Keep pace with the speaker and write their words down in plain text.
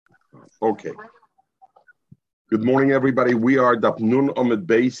Okay. Good morning, everybody. We are Daf Nun Omid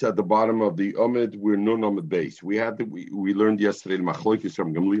Base at the bottom of the Omid. We're Nun Omid Base. We learned yesterday the Machlokes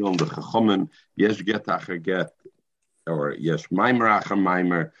from Gamliel and the Chachamim. Yesh get acher get, or yesh maimer acher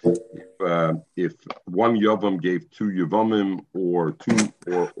maimer. If one yavam gave two yavamim, or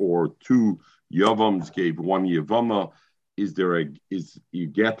two yavams gave one yavama, you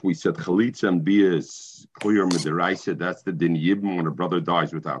get? We said chalitza and bia is clear midiraisa. That's the din yibam when a brother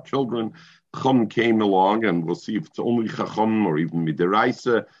dies without children. Chum came along, and we'll see if it's only chacham or even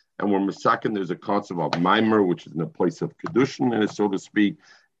midiraisa. And when we're second, there's a concept of maimer, which is in a place of kedushin, so to speak,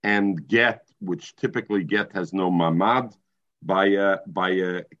 and get, which typically get has no mamad. By a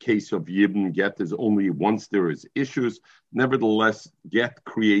case of yibn, get is only once there is issues. Nevertheless, get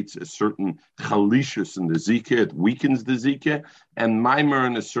creates a certain chalishus in the zika. It weakens the zika, and maimer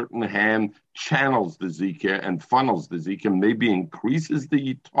in a certain hand channels the zika and funnels the zika. Maybe increases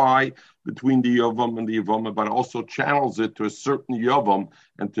the tie between the yavam and the yavama, but also channels it to a certain yavam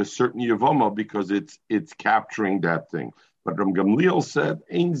and to a certain yavama because it's capturing that thing. But Ram Gamliel said,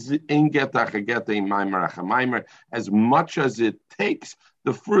 "Ein get acher get, ein maimer acher maimer." As much as it takes,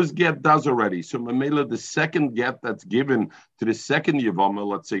 the first get does already. So Mamela, the second get that's given to the second yavama,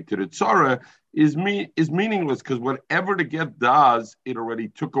 let's say to the tzara, is meaningless because whatever the get does, it already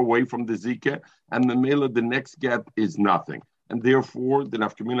took away from the zika, and Mamela, the next get is nothing. And therefore, the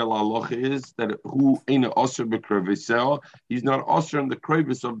nafkamina la'alocha is that who ain't osir b'krevisel, he's not osir in the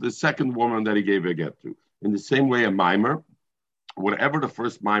krevis of the second woman that he gave a get to. In the same way, a mimer, whatever the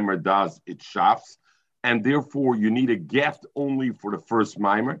first mimer does, it shafts, and therefore you need a get only for the first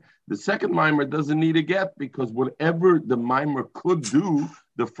mimer. The second mimer doesn't need a get because whatever the mimer could do,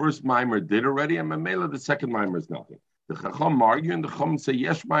 the first mimer did already, and Mamela, the second mimer is nothing. The Chacham argue, and the Chacham say,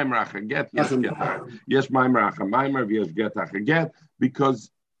 yes, mimer acher get, yes, mimer acher mimer, yes, get acher get,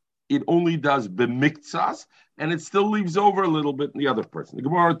 because it only does b'miktsas, and it still leaves over a little bit in the other person. The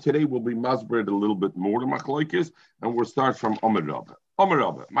Gemara today will be masbered a little bit more to machlokes, and we'll start from Omer Rabba. Omer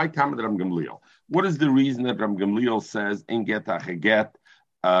Rabba, my comment that Ram Gamliel. What is the reason that Ram Gamliel says in get acher get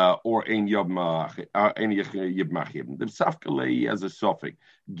or in yib machib? The Safkalei has a suffix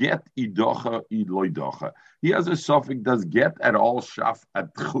get idocha idloidocha. He has a suffix. Does get at all shaf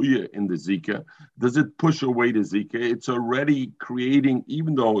at chuya in the zika? Does it push away the zika? It's already creating,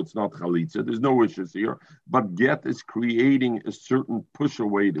 even though it's not chalitza, there's no issues here, but get is creating a certain push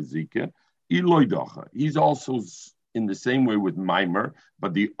away the zika. Iloidacha. He's also in the same way with mimer,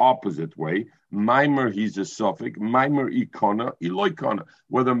 but the opposite way. Mimer, he's a suffix. Mimer ikona, iloikona.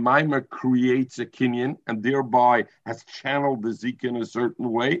 Whether mimer creates a kinyan and thereby has channeled the zika in a certain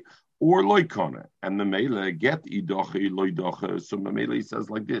way, or loikona. And the mele get idocha, iloidocha. So the mele says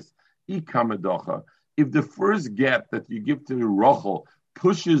like this: ikamadocha. If the first get that you give to the rochel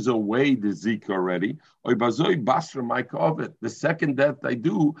pushes away the zika already, the second death I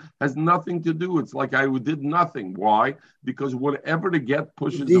do has nothing to do. It's like I did nothing. Why? Because whatever the get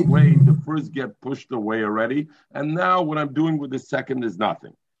pushes away, the first get pushed away already, and now what I'm doing with the second is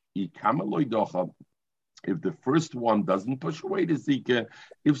nothing. If the first one doesn't push away the zika,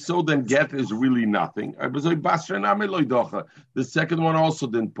 if so, then get is really nothing. The second one also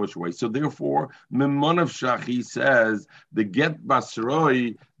didn't push away. So therefore, Mimonav Shachi says the get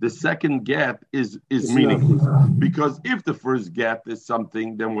basroi, the second get is meaningless. Because if the first get is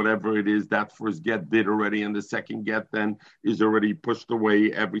something, then whatever it is, that first get did already, and the second get then is already pushed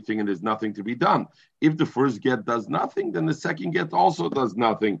away everything, and there's nothing to be done. If the first get does nothing, then the second get also does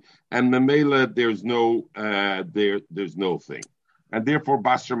nothing, and Memela there's no thing, and therefore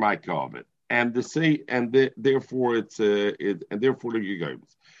Basra Maika of it, and therefore it's and therefore the Yigayim.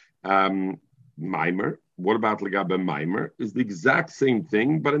 Mimer. What about Lagabe Mimer? Is the exact same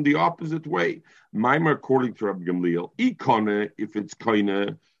thing, but in the opposite way. Mimer, according to Rabbi Gamliel, ikona, if it's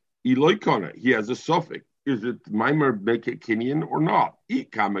koina, iloikona, he has a suffix. Is it Mimer make a kinyan or not?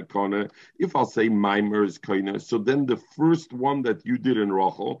 Ikamekona, if I'll say Mimer is koina, so then the first one that you did in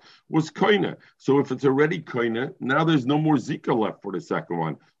Rochel was koina. So if it's already koina, now there's no more zika left for the second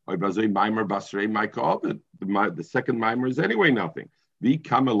one. Mimer basrei maika, the second Mimer is anyway nothing. The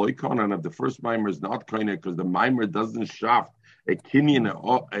kameloikon, and if the first mimer is not koine because the mimer doesn't shaft a kinyan,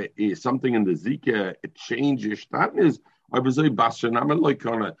 something in the zika, a change ishtan is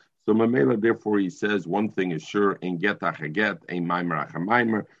so Mamela, therefore he says one thing is sure, in get acher get, ein mimer acher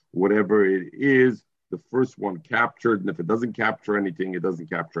mimer, whatever it is, the first one captured, and if it doesn't capture anything, it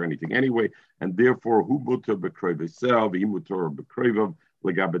doesn't capture anything anyway, and therefore hu mutar b'krev sel, v'himutar b'krevav,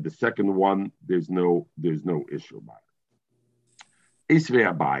 legabe the second one, there's no issue about it. Isve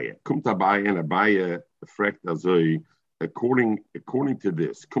Abaye. Kommt Abaye and Abaye fragt azoi, according to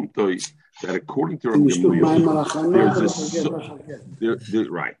this, that according to Rabbi Gamliel,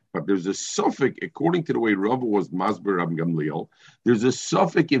 right, but there's a suffix according to the way Rava was masber Rabbi Gamliel. There's a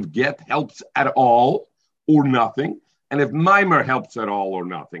suffix if get helps at all or nothing, and if mimer helps at all or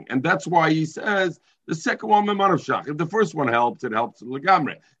nothing, and that's why he says the second one memanavshach. If the first one helps, it helps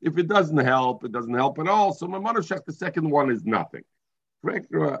legamre. If it doesn't help, it doesn't help at all. So memanavshach, the second one is nothing. Frek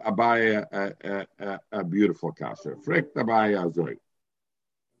Abaya, a beautiful kasha. Frek Abaya Zoy.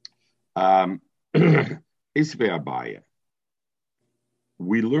 Isve Abaya.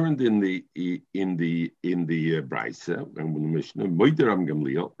 We learned in the Braise and the Mishnah, Moide Ram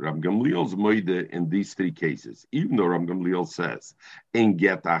Gamliel. Ram Gamliel's Moide in these three cases. Even though Ram Gamliel says, "In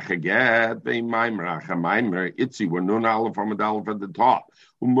get achaget, be maimer achaimer itzi." We're known aleph from the aleph at the top.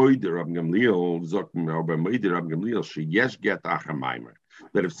 Moide Ram Gamliel zokim over Moide Ram Gamliel she yes get achaimer.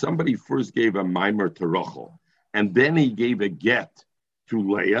 That if somebody first gave a mimer to Rachel and then he gave a get to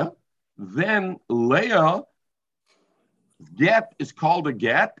Leah, then Leah. Get is called a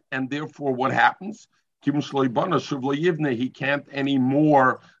get, and therefore what happens? He can't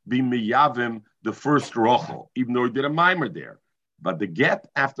anymore be miyavim the first rochel, even though he did a mimer there. But the get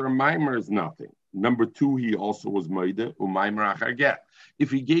after a mimer is nothing. Number two, he also was maida u'mimer achar get.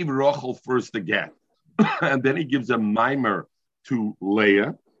 If he gave rochel first a get, and then he gives a mimer to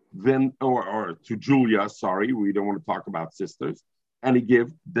Leah, then or to Julia. Sorry, we don't want to talk about sisters. And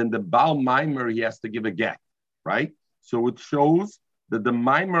then the Baal mimer he has to give a get, right? So it shows that the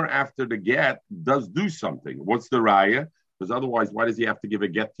mimer after the get does do something. What's the raya? Because otherwise, why does he have to give a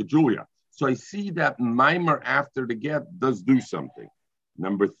get to Julia? So I see that mimer after the get does do something.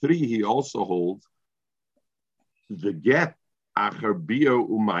 Number three, he also holds the get acher bia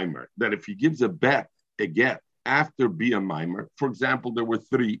u'mimer. That if he gives a get after bia mimer, for example, there were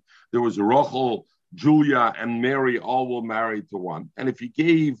three. There was Rachel, Julia, and Mary all were married to one. And if he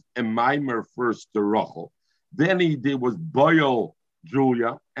gave a mimer first to Rachel, then he did was boil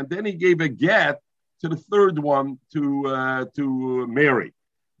Julia, and then he gave a get to the third one to Mary,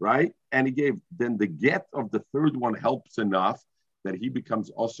 right? And he gave then the get of the third one helps enough that he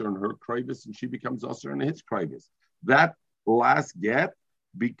becomes usher in her kravis and she becomes usher in his kravis. That last get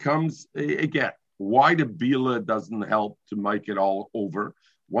becomes a get. Why the bila doesn't help to make it all over?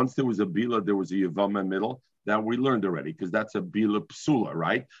 Once there was a bila, there was a yavama middle. That we learned already, because that's a bila psula,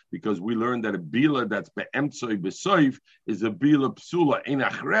 right? Because we learned that a bila that's be'emtsoi b'soif is a bila psula in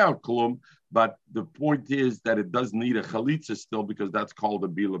achrei klum, but the point is that it does need a chalitza still, because that's called a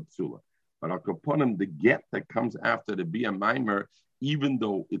bila psula. But akaponim, the get that comes after the bia mimer, even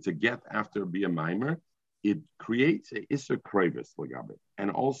though it's a get after a bia mimer, it creates a iser kravis legabe, and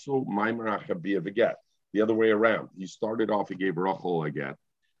also mimer achabia v'get. The other way around. He started off, he gave Rachel a get.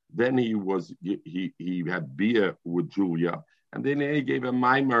 Then he had bia with Julia, and then he gave a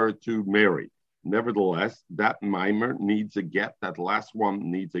mimer to Mary. Nevertheless, that mimer needs a get. That last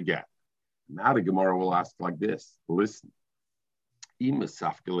one needs a get. Now the Gemara will ask like this: listen, if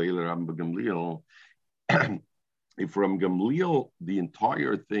from Gamliel the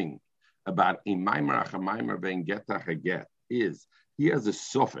entire thing about a mimer a mimer ben get a get is he has a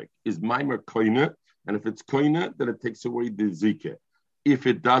suffix is mimer koine, and if it's koine, then it takes away the zikah. If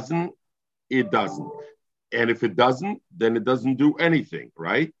it doesn't, it doesn't. And if it doesn't, then it doesn't do anything,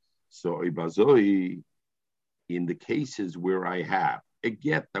 right? So, Ibazoi, in the cases where I have a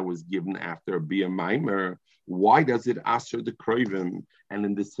get that was given after a bia mimer, why does it aser the kroivim? And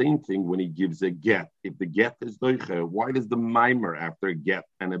in the same thing, when he gives a get, if the get is doiche, why does the mimer after a get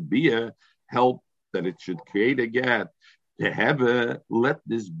and a bia help that it should create a get? To have let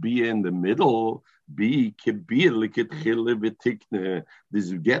this be in the middle, be this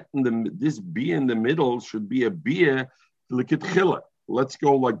get in the this be in the middle should be a bia likitchila. Let's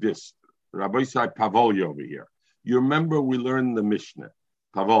go like this. Rabbi Sai Pavolya over here. You remember we learned the Mishnah.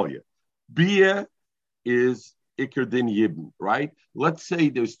 Pavolya. Bia is Iker Din Yibn, right? Let's say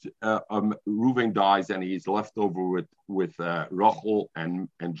there's Reuven dies and he's left over with Rachel and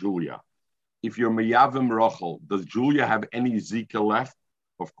Julia. If you're Meyavim Rachel, does Julia have any Zika left?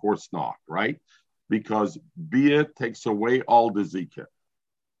 Of course not, right? Because Bia takes away all the Zika.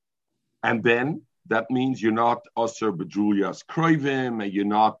 And then that means you're not Usher but Julia's Kroivim, and you're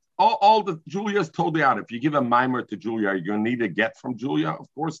not all the Julia's totally out. If you give a mimer to Julia, are you going to need a get from Julia?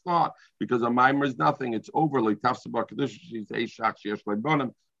 Of course not, because a mimer is nothing. It's over.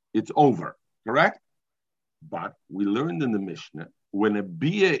 It's over, correct? But we learned in the Mishnah, when a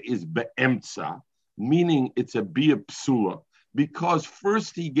bia is be'emtza, meaning it's a bia psula, because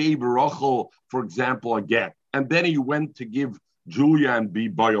first he gave Rachel, for example, a get, and then he went to give Julia and be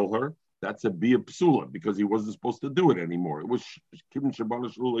boil her, That's a bia psula because he wasn't supposed to do it anymore. It was kibun shabana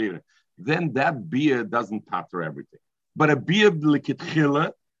shulina. Then that bia doesn't patter everything, but a bia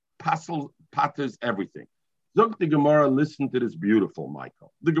likitchila patters everything. Look, the Gemara, listen to this beautiful,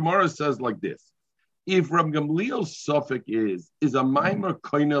 Michael. The Gemara says like this: if Rab Gamliel's suffix is a maimer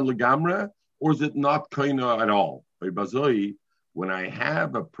koina legamra, or is it not koina at all? When I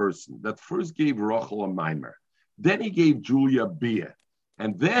have a person that first gave Rachel a maimer, then he gave Julia bia,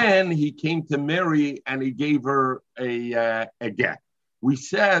 and then he came to Mary and he gave her a get. We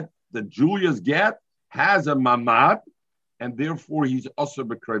said that Julia's get has a mamad, and therefore he's also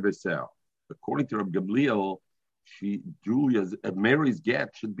b'krevesel. According to Reb Gamliel, Mary's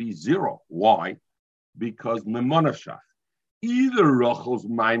get should be 0. Why? Because memonashach. Either Rachel's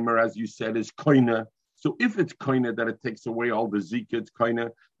maimer, as you said, is koina. So if it's koina, that it takes away all the zika, it's koina,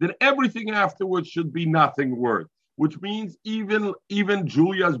 then everything afterwards should be nothing worth. Which means even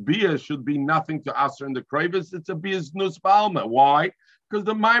Julia's bia should be nothing to Aser and the Kravis. It's a bia's nus balma. Why? Because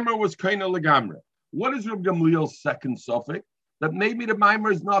the maimer was koina legamre. What is Reb Gamliel's second suffix? That maybe the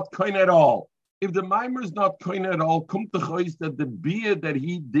maimer is not koina at all. If the maimer is not koina at all, come to choice that the bia that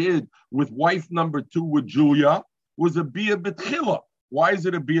he did with wife number 2 with Julia was a bia betchila. Why is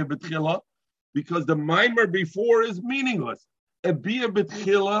it a bia betchila? Because the maimer before is meaningless. A bia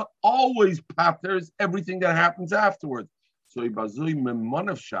betchila always patters everything that happens afterwards. So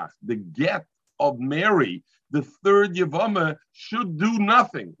the get of Mary, the third Yavama, should do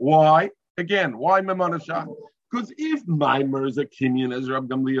nothing. Why? Again, why memonashach? Because if maimer is a kinyan, as Rab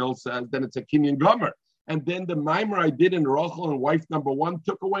Gamliel says, then it's a kinyan gomer. And then the maimer I did in Rachel and wife number 1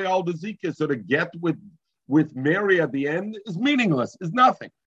 took away all the zika. So the get with Mary at the end is meaningless, is nothing.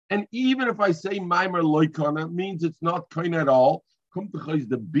 And even if I say maimer loikana, means it's not kind at all.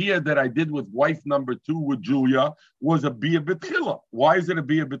 The bia that I did with wife number 2 with Julia was a bia betchila. Why is it a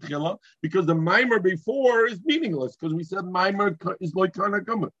bia betchila? Because the maimer before is meaningless, because we said maimer is loikana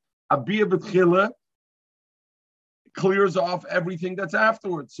gomer. A bia betchila clears off everything that's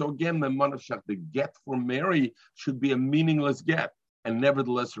afterwards. So again, the get for Mary should be a meaningless get. And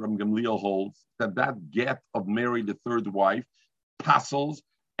nevertheless, Ram Gamliel holds that get of Mary, the third wife, passels,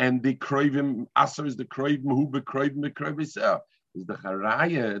 and the krovim, Aser is the krovim, who bekrovim, bekrovim is the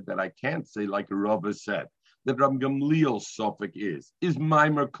haraya that I can't say like Rava said, that Ram Gamliel's suffix is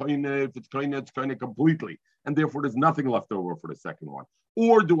maimer koine, if it's koine completely, and therefore there's nothing left over for the second one.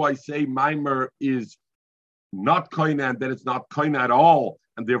 Or do I say maimer is not koina, and then it's not koina at all,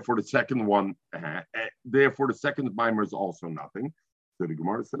 and therefore the second one, therefore the second maimer is also nothing. So the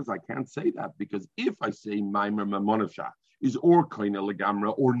Gemara says I can't say that, because if I say maimer memonashach is or koina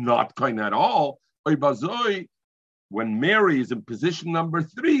legamra or not koina at all, when Mary is in position number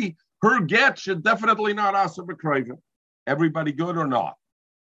 3, her get should definitely not aser b'krayvim. Everybody good or not?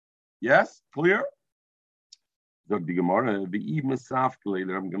 Yes, clear. The Gemara, the even safkele,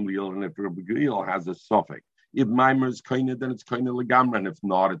 Ram Gamliel, and if Rabbi Gamliel has a suffix. If maimer is koina, then it's koina legamra, and if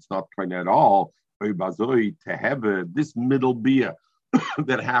not, it's not koina at all. To have this middle bia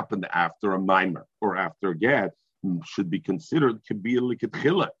that happened after a maimer or after a get should be considered to be a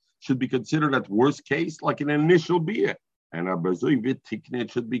likatchila, should be considered at worst case like an initial bia. And it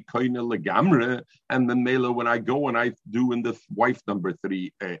should be koina legamra, and then mela when I go and I do in the wife number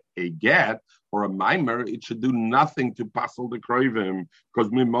 3 a get or a maimer, it should do nothing to passel the krovim, because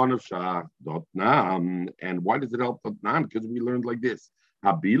mimonavshach dot nam. And why does it help dot nam? Because we learned like this: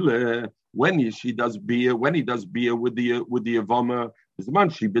 habile when he does bia with the avama is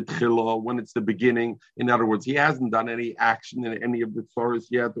manshi betchila, when it's the beginning. In other words, he hasn't done any action in any of the tzoros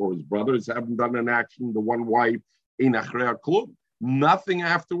yet, or his brothers haven't done an action. The one wife. Nothing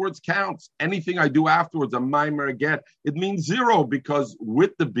afterwards counts. Anything I do afterwards, a maimer again, it means 0, because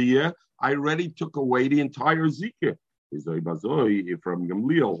with the bia, I already took away the entire zikr. If Ram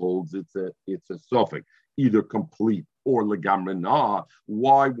Gamliel holds it's a suffix, either complete or legamre na.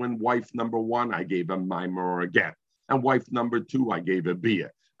 Why, when wife number 1 I gave a maimer or a get, and wife number 2 I gave a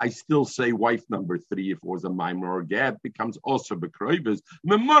bia, I still say wife number 3, if it was a maimer or get, becomes also bekroivis.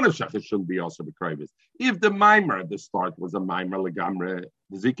 Memonashach, it shouldn't be also bekroivis. If the maimer at the start was a maimer legamre,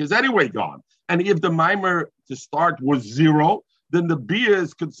 the zik is anyway gone. And if the maimer to start was 0, then the bia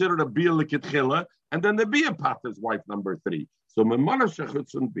is considered a bia likitchila, and then the bia path is wife number 3. So memonashach it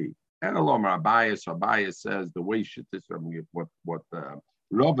shouldn't be. And Elomar Abayas says the way shittis what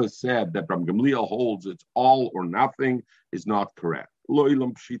Rava said that Ram Gamliel holds it's all or nothing is not correct.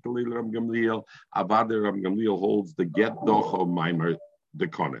 Ram Gamliel holds the get docho maimer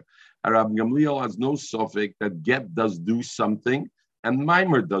dekone. Ram Gamliel has no suffix that get does do something, And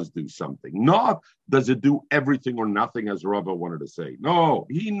Maimer does do something. Not does it do everything or nothing, as Rava wanted to say. No,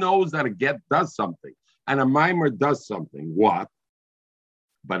 he knows that a get does something. And a Maimer does something. What?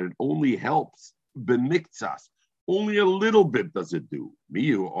 But it only helps. B'miktsas. Only a little bit does it do.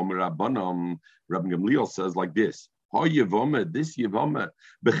 Miyu Omer Rabbanom, Rabbi Gamliel says like this. Ha Yevome, this Yevome,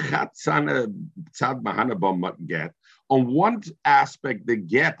 B'chatzana tzad mahana get. On one aspect, the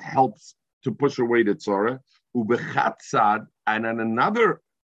get helps to push away the tzara. Ubechat and on another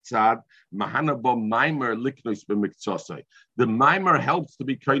tzad, mahana maimer liknos b'miktsasai. The maimer helps to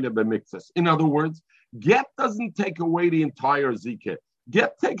be kind of b'miktsas. In other words, get doesn't take away the entire zikah.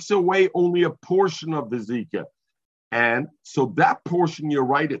 Get takes away only a portion of the zikah. And so that portion, you're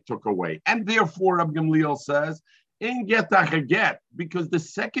right, it took away. And therefore, Rabbi Gamliel says, in getach a get, because the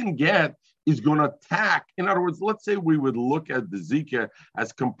second get is going to attack. In other words, let's say we would look at the zikah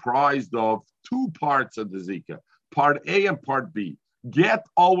as comprised of two parts of the zikah, part A and part B. Get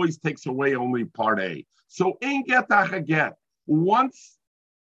always takes away only part A. So in getach a get, once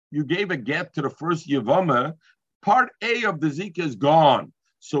you gave a get to the first yevama, part A of the zikah is gone.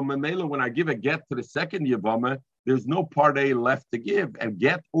 So memela, when I give a get to the second yevama, there's no part A left to give, and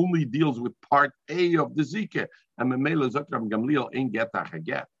get only deals with part A of the zikah. And memela zakram gamliel in getach a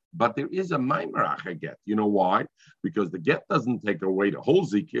get. But there is a maimer achaget. You know why? Because the get doesn't take away the whole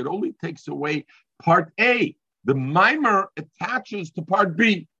zikah. It only takes away part A. The maimer attaches to part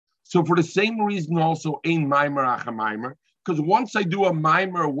B. So for the same reason also, ein maimer achamaimer. Because once I do a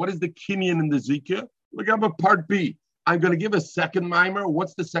maimer, what is the kinyan in the zikah? Look, I have a part B. I'm going to give a second maimer.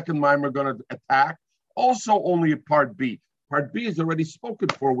 What's the second maimer going to attack? Also only a part B. Part B is already spoken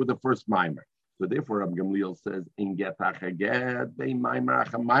for with the first maimer. So therefore, Rabbi Gamliel says, in getach a get, they maimer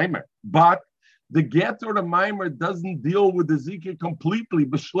acha maimer. But the get or the maimer doesn't deal with the zikah completely,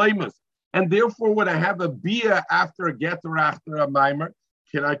 b'shleimus. And therefore, when I have a bia after a get or after a maimer,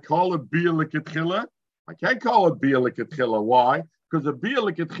 can I call it bia l'ketchila? I can't call it bia l'ketchila. Why? Because a bia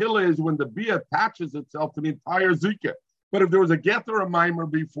l'ketchila is when the bia attaches itself to the entire zikah. But if there was a get or a maimer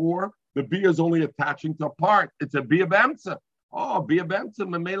before, the bia is only attaching to a part. It's a bia b'emtza. Oh, bia b'emtza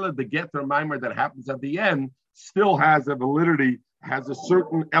memela, the get or maimer that happens at the end still has a validity, has a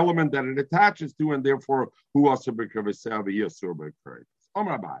certain element that it attaches to, and therefore, who also becomes yasur b'kreis.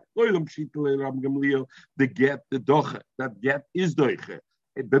 The get, the doche, that get is doche.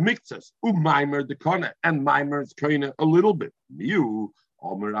 B'miktsas, maimer the kona, and maimer is kind of a little bit. You,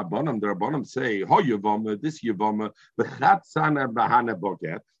 Omer Rabbanim, the Rabbanim say, ho yevama, this yevama, b'chatzana b'hana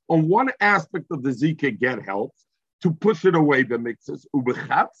boget. On one aspect of the zikah, get helps to push it away b'miktsas,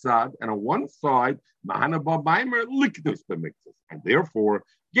 u'b'chatzad, and on one side, mahana b'maimer liknus b'miktsas, and therefore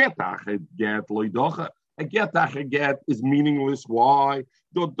getach get loidocha. A getach get is meaningless. Why?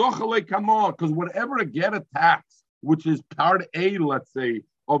 Because whatever a get attacks, which is part A, let's say,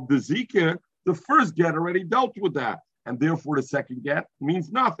 of the zikah, the first get already dealt with that, and therefore the second get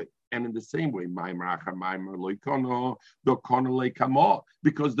means nothing. And in the same way,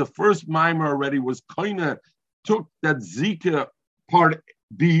 because the first maimer already was kind of took that zikah part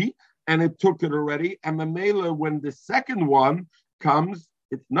B, and it took it already. And Mamela, when the second one comes,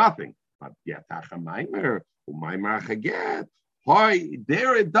 it's nothing. But maimer, get,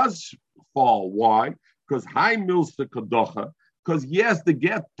 there it does fall. Why? Because high mills the kadocha. Because yes, the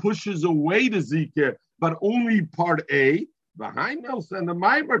get pushes away the zikah, but only part A. Behind mills and the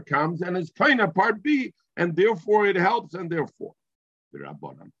maimer comes and it's kind of part B, and therefore it helps, and therefore the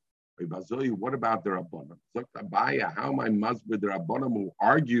rabbanim. What about the rabbanim? How am I must with the rabbanim who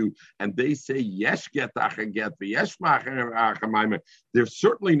argue and they say yesh get achaget v'yesh maimer? They're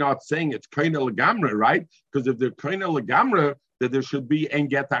certainly not saying it's kind of legamra, right? Because if they're kind of legamra, that there should be en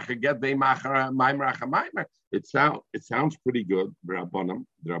get achaget v'maimer achamaimer. It sounds pretty good. The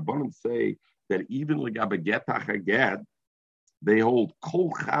rabbanim say that even legabe get achaget, they hold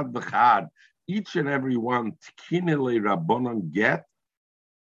kol chad v'chad, each and every one tkinele rabbanon get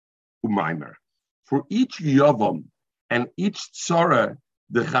umaimer. For each yavam and each tzara,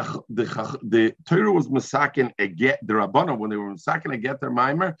 the Torah was masakin a get, the rabbanon, when they were masakin a get their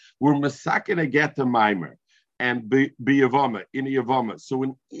maimer, were masakin a get the maimer, and be yavama, in a yavama. So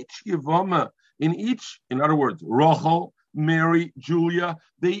in each yavama, in other words, Rachel, Mary, Julia,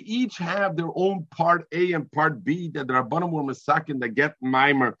 they each have their own part A and part B that the Rabbanim were masakin that get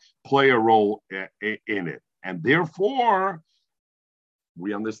maimer play a role in it. And therefore,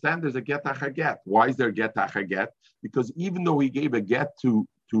 we understand there's a get achaget. Why is there get achaget? Because even though he gave a get to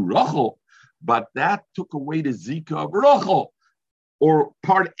Rachel, but that took away the zika of Rachel, or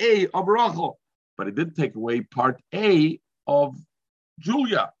part A of Rachel, but it didn't take away part A of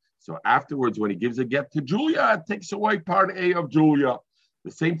Julia. So afterwards, when he gives a get to Julia, it takes away part A of Julia.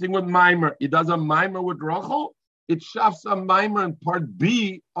 The same thing with Mimer. He does a Mimer with Rachel. It shafts a Mimer in part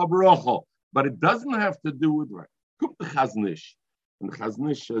B of Rachel. But it doesn't have to do with Rachel. Come to Chaznish. And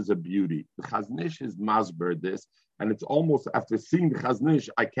Chaznish is a beauty. The Chaznish is masber this. And it's almost, after seeing the Chaznish,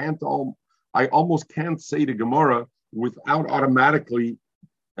 I almost can't say the Gemara without automatically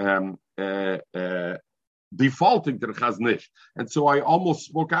defaulting to the Chaznish. And so I almost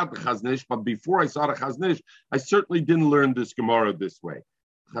spoke out the Chaznish, but before I saw the Chaznish, I certainly didn't learn this Gemara this way.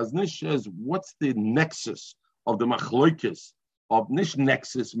 Chaznish says, what's the nexus of the Machloikis, of Nish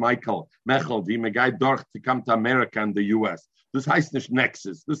Nexus, Mechel, wie me guy dorch to come to America and the US. Das heißt nicht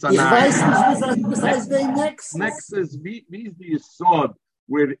Nexus. Das ich weiß nicht, was heißt der Nexus. Nexus, wie ist die Yesod,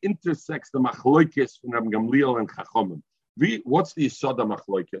 where it intersects the Machloikis from Rabbi Gamliel and Chachomim? What's the Yesod of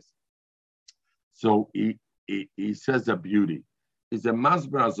Machloikis? So he says a beauty. Is a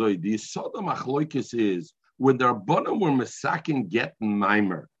Masber Azoi. The Yesod of Machloikis is when the Rabbanim were Mesakin get and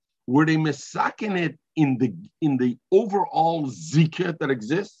Maimer, were they Mesakin it in the overall Zikah that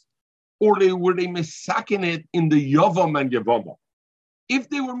exists? Or were they Mesakin it in the Yavam and Yavama? If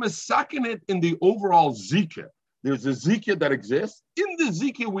they were Mesakin it in the overall Zikah, there's a Zikah that exists. In the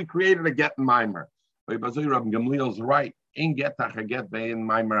Zikah, we created a get and Maimer. Rabbi Gamliel's right. In get a get in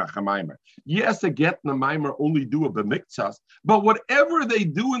Maimer a Maimer. Yes, a get and a Maimer only do a b'miktsas, but whatever they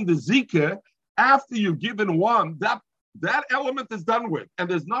do in the Zikah, after you've given one, that element is done with. And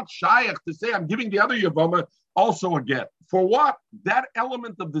there's not shayach to say, I'm giving the other Yavama also a get. For what? That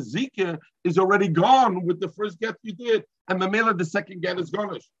element of the Zikah is already gone with the first get you did. And the Mela, the second get is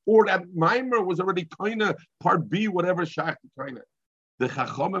gone. Or that Maimer was already kind of part B, whatever shayach kind of. The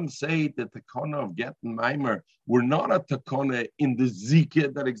Chachomim say that the takana of get and Maimer were not a takana in the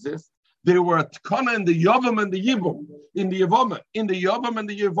Zikah that exists. They were a takana in the Yavam and the Yivam, in the Yavama, in the Yavam and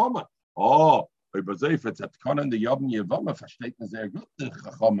the Yavama. Oh, if it's a takana in the Yavam and Yavama, versteht man sehr gut the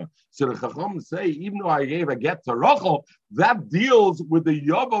Chachomim. So the Chachomim say, even though I gave a get to Rachel, that deals with the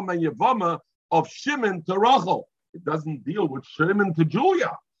Yavam and Yavama of Shimon to Rachel. It doesn't deal with Shimon to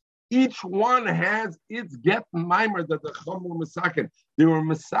Julia. Each one has its get and mimer that the Chacham were masakin. They were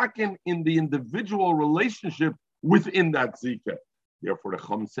masakin in the individual relationship within that zikah. Therefore, the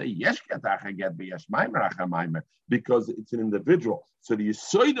Chacham say yesh get b'yesh mimer because it's an individual. So the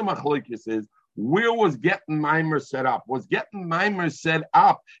Yisoid of Machlokes is where was get and mimer set up? Was get and mimer set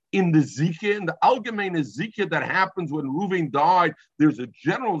up in the zikah, in the allgemeine zikah that happens when Reuven died? There's a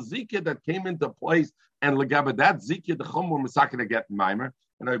general zikah that came into place, and legaba that zikah the Chacham were masakin to get and mimer.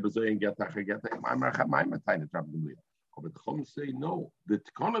 And I was saying, get but the Chum say no. The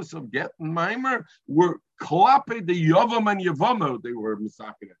tkonos of get and Maimer were klape the Yavam and Yavama. They were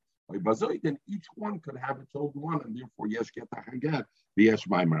misakin. Then each one could have its own one, and therefore yes get the yes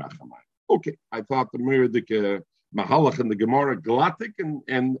Maimer achamai. Okay, I thought the Meridik Mahalach and the Gemara glottic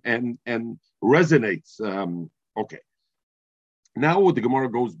and resonates. Okay. Now the Gemara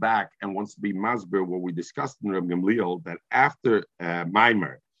goes back and wants to be masber what we discussed in Reb Gamliel, that after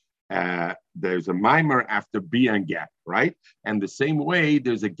Maimer, there's a Maimer after Bia and Get, right? And the same way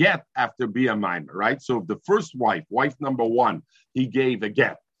there's a Get after Bia and Maimer, right? So if the first wife number one, he gave a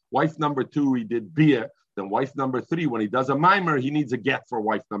Get. Wife number two, he did Bia. Then wife number three, when he does a Maimer, he needs a Get for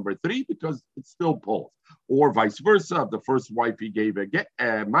wife number three because it still pulls. Or vice versa. The first wife, he gave a Get,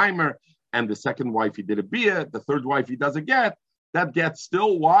 Maimer, and the second wife, he did a Bia. The third wife, he does a Get. That gets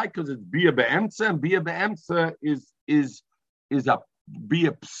still why? Because it's bia be'emtza, and bia be'emtza is a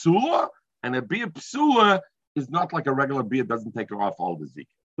bia psula, and a bia psula is not like a regular bia. It doesn't take off all the zik.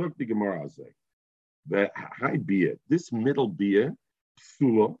 Look, the Gemara say the high bia, this middle bia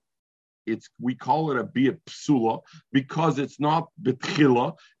psula, we call it a bia psula because it's not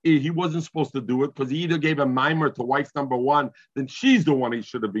betchila. He wasn't supposed to do it because he either gave a mimer to wife number one, then she's the one he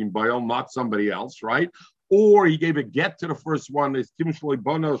should have been bail, not somebody else, right? Or he gave a get to the first one. Is Kim Shloi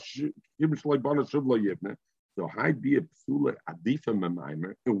Bana Shuvla Yivne. So high be a psula adifa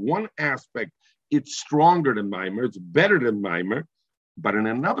maimer. In one aspect, it's stronger than Maimer. It's better than Maimer. But in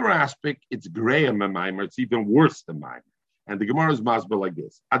another aspect, it's greyer Maimer. It's even worse than Maimer. And the Gemara is masber like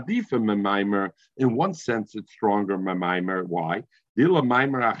this. Adifa Maimer, in one sense, it's stronger Maimer. Why? Dila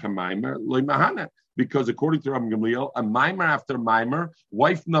Maimer acha Maimer loy mahana. Because according to Rabbi Gamliel, a mimer after mimer,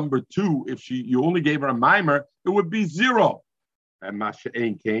 wife number two, if you only gave her a mimer, it would be zero. And Masha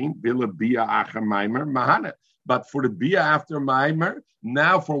Ein Kain, Villa Bia Acha Mimer, Mahana. But for the Bia after mimer,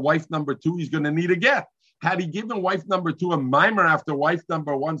 now for wife number two, he's going to need a get. Had he given wife number two a mimer after wife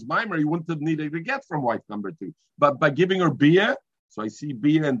number one's mimer, he wouldn't have needed a get from wife number two. But by giving her Bia, so I see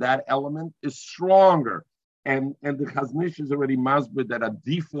Bia in that element is stronger. And the Chaznish is already masbid that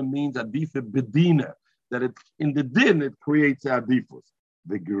adifa means adifa bedina, that it in the din it creates adifus.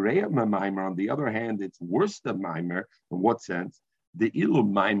 The Gereya Maimer, on the other hand, it's worse than Maimer. In what sense? The Ilu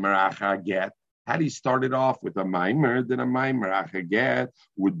Maimer Achaget, had he started off with a Maimer, then a Maimer Achaget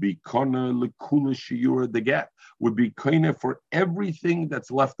would be Kona Lekula Shiur the get, would be Kona for everything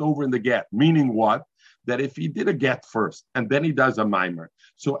that's left over in the get. Meaning what? That if he did a get first and then he does a Maimer.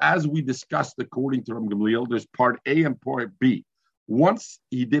 So as we discussed according to Ram Gamliel, there's part A and part B. Once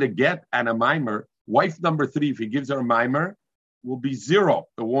he did a get and a Maimer, wife number 3, if he gives her a Maimer, will be 0.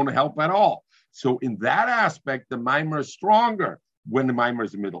 It won't help at all. So in that aspect, the mimer is stronger when the mimer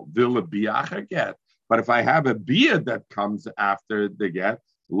is in the middle. Villa biacha get. But if I have a bia that comes after the get,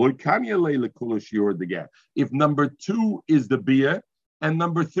 the get. If number 2 is the bia and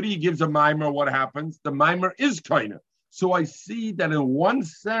number 3 gives a mimer, what happens? The mimer is kind of. So I see that in one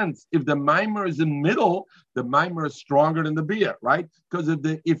sense, if the mimer is in the middle, the mimer is stronger than the bia, right? Because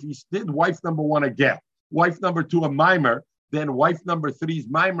if he did wife number 1 a get, wife number 2 a mimer, then wife number 3's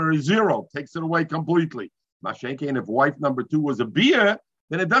mimer is 0, takes it away completely. Mashenke, if wife number 2 was a bia,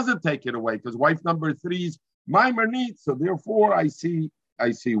 then it doesn't take it away because wife number 3's mimer needs. So therefore, I see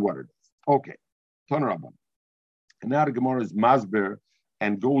what it is. Okay, Tanarabban. And now the Gemara is masber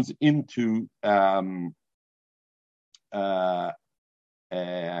and goes into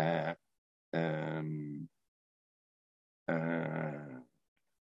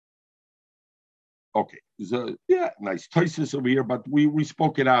okay, so yeah, nice Tosis over here, but we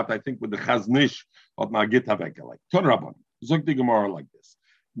spoke it out, I think, with the Chaznish of Magitaveka, like Tonrabban. Zog the Gemara like this.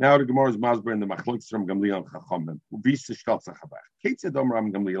 Now the Gemara is masber in the Machlokes from Gamliel and Chachamim. Visa Shtalza Chabach. Ketzed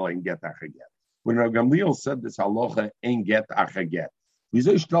Ram Gamliel ain't get achaget. When Rav Gamliel said this halacha ain't get achaget,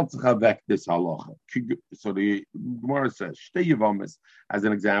 Visa Shtalza Chabach this halacha. So the Gemara says, Shtei Yavamis, as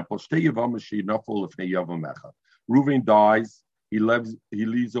an example, Shtei Yavamis she'nafol lefnei Yavam echad. Reuven dies. He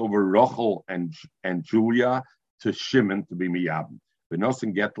leaves over Rachel and Julia to Shimon to be miyabim.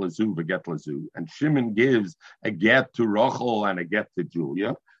 V'nosin get lazu v'get lazu, and Shimon gives a get to Rachel and a get to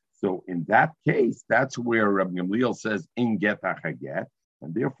Julia. So in that case, that's where Rabbi Gamliel says in get achaget,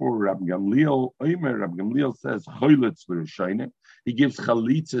 and therefore Rabbi Gamliel says choylitz l'rishayne. He gives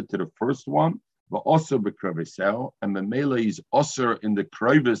chalitza to the first one, v'oser b'kravesel, and memela is oser in the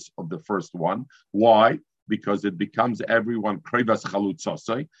kravis of the first one. Why? Because it becomes everyone krevas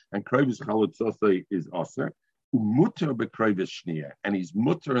chalutzosai, and krevas chalutzosai is aser. Mutter bekrevas shnia, and he's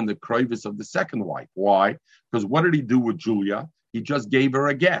mutter in the krevas of the second wife. Why? Because what did he do with Julia? He just gave her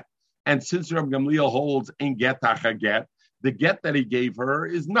a get, and since Rabbi Gamliel holds in get achaget, the get that he gave her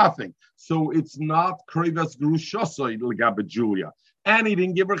is nothing. So it's not krevas grushosai l'gabe Julia, and he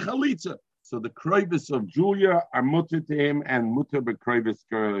didn't give her chalitza. So the krevas of Julia are mutter to him, and mutter bekrevas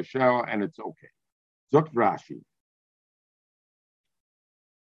gershel, and it's okay. Zokt Rashi.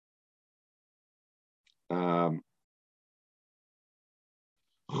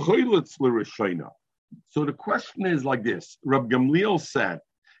 So the question is like this. Rab Gamliel said,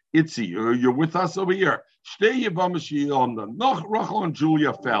 Itzi, you're with us over here. Noch Rachel and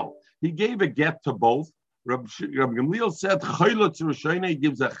Julia fell. He gave a get to both. Rab Gamliel said, he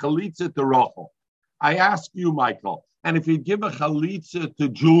gives a chalitza to Rachel. I ask you, Michael, and if he'd give a chalitza to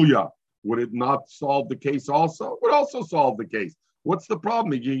Julia, would it not solve the case also? It would also solve the case. What's the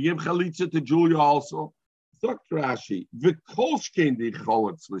problem? You give chalitza to Julia also? Zok Rashi, v'kolshkein di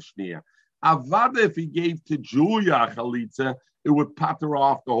cholitz l'shnia. Avada, if he gave to Julia chalitza, it would patter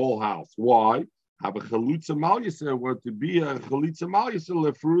off the whole house. Why? Have a chalitza malyasa, were to be a chalitza malyasa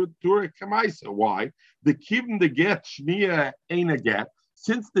lefruit tura kamaisa. Why? The kivin the get shnia ain't a get.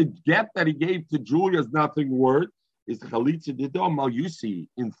 Since the get that he gave to Julia is nothing worth, is chalitza didom malyusi.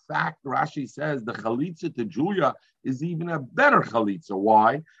 In fact, Rashi says the chalitza to Julia is even a better chalitza.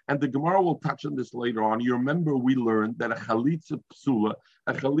 Why? And the Gemara will touch on this later on. You remember we learned that a chalitza psula,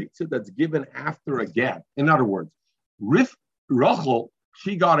 a chalitza that's given after a get. In other words, Rachel,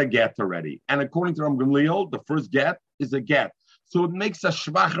 she got a get already. And according to Ram Gamliel, the first get is a get. So it makes a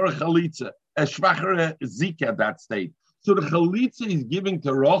shvacher chalitza, a shvacher zika at that state. So the chalitza he's giving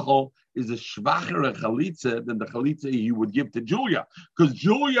to Rachel is a shvacher chalitza than the chalitza he would give to Julia. Because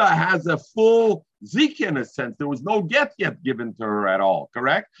Julia has a full zika in a sense. There was no get yet given to her at all,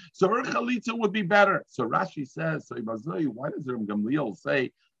 correct? So her chalitza would be better. So Rashi says, so why does Ram Gamliel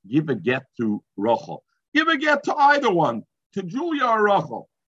say, give a get to Rachel? Give a get to either one, to Julia or Rachel.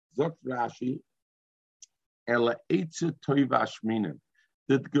 Zok Rashi, Ela Eitze Toiva Shminen.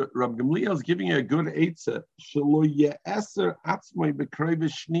 That Rabbi Gamliel is giving you a good eitzah,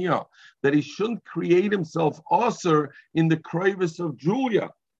 that he shouldn't create himself aser in the krevis of Julia.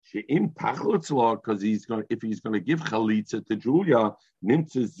 She'im pachlutzla, because if he's going to give chalitza to Julia,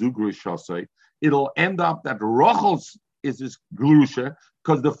 nimtze zugrishasei, it'll end up that Rachel's is his glusha,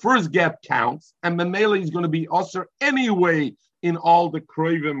 because the first get counts, and Memele is going to be usher anyway in all the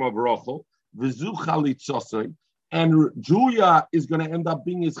krovim of Rachel, v'zu chalitzasei, and Julia is going to end up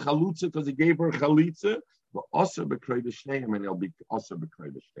being his chalitza because he gave her chalitza, but usher b'krovish shteim, and he'll be usher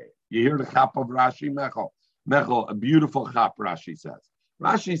b'krovish shteim. You hear the chap of Rashi, Mechel, a beautiful chap, Rashi says.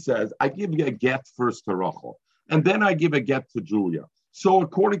 Rashi says, I give a get first to Rachel, and then I give a get to Julia. So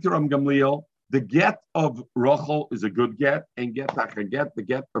according to Ram Gamliel, the get of Rachel is a good get, and the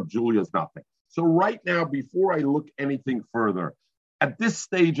get of Julia is nothing. So right now, before I look anything further, at this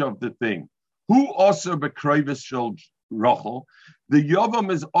stage of the thing, who also b'krovis shel Rachel? The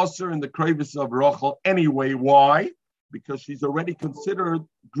Yavam is also in the krovis of Rachel anyway. Why? Because she's already considered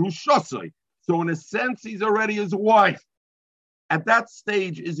grushasai. So in a sense, he's already his wife. At that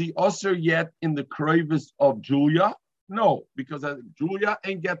stage, is he also yet in the krovis of Julia? No, because Julia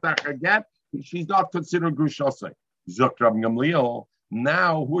ain't get that get. She's not considered grushasai. Zok Rab Gamliel.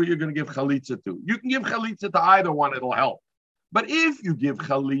 Now, who are you going to give chalitza to? You can give chalitza to either one; it'll help. But if you give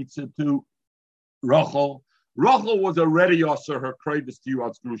chalitza to Rachel was already also her krovis to you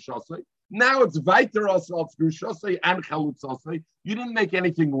as grushasai. Now it's weiter also as grushasai and chalutzasai. You didn't make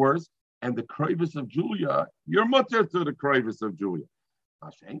anything worse. And the krovis of Julia, you're mutter to the krovis of Julia.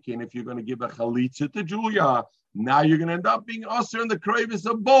 Mashenkin, if you're going to give a chalitza to Julia, now you're going to end up being usher in the krovis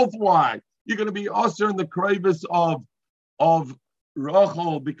of both. Why? You're going to be usher in the krovis of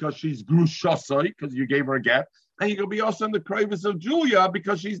Rachel because she's grushasai, because you gave her a get, and you're going to be usher in the krovis of Julia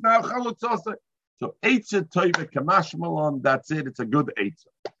because she's now chalutzasai. So eitzah toiva kamashmalon, that's it. It's a good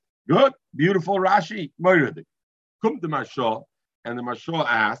eitzah. Good, beautiful Rashi. Come to Mashal, and the Mashal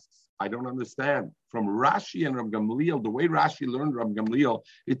asks, I don't understand. From Rashi and Rab Gamliel, the way Rashi learned Rab Gamliel,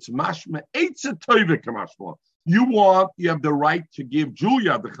 it's mashma eitzah toiva kamashmalon. You have the right to give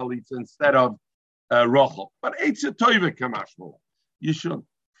Julia the chalitza instead of Rachel, but eitzah toiva kamashmalon. You should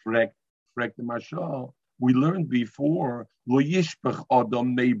frek the Mashal. We learned before, you're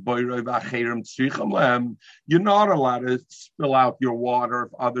not allowed to spill out your water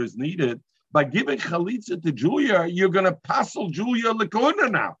if others need it. By giving chalitza to Julia, you're going to passel Julia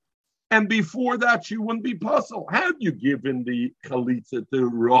lekona now. And before that, she wouldn't be passel. Had you given the chalitza to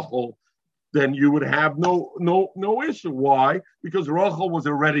Rachel, then you would have no issue. Why? Because Rachel was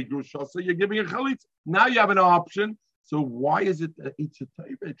already grusha, so you're giving a chalitza. Now you have an option. So why is it that it's a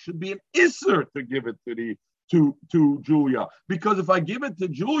taiva? It should be an isser to give it to Julia, because if I give it to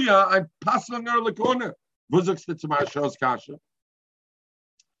Julia, I'm passing her lekona. Vuzuk the Marshall's kasha.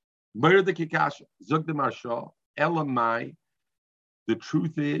 Where the kikasha? Zuk the Marshall. Elamai. The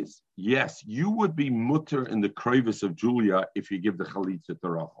truth is, yes, you would be mutter in the krovis of Julia if you give the chalitza to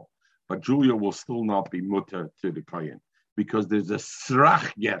Rachel, but Julia will still not be mutter to the kohen because there's a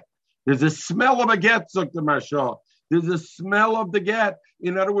srach get. There's a smell of a get, Zuk the Marshall. There's a smell of the get.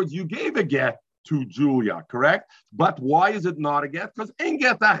 In other words, you gave a get to Julia, correct? But why is it not a get? Because ein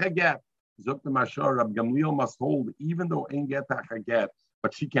getach a get. Zok the Mashar, Rab Gamliel must hold, even though ein getach a get,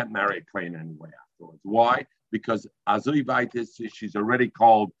 but she can't marry a kohen anyway afterwards. Why? Because Azoi Vaitis, she's already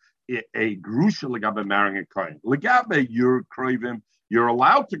called a grusha legabe marrying a kohen. Legabe, you're krovim, you're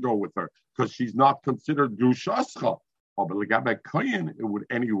allowed to go with her because she's not considered grushascha. Oh, but legabe kohen, it would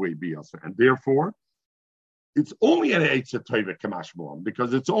anyway be us, and therefore, it's only an eitzah toiva kamashmalon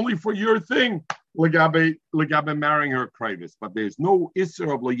because it's only for your thing, legabe marrying her krovis. But there's no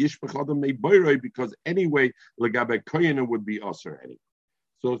isser of leyishbech adam meiboirei because anyway, legabe kohen would be usher anyway.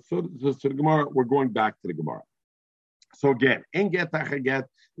 So the Gemara, we're going back to the Gemara. So again, en get get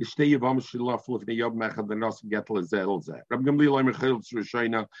ishtei yavam shilaf lifnei yav mechad v'nas get lezel zeh. Rabbi Gamliel omer chayil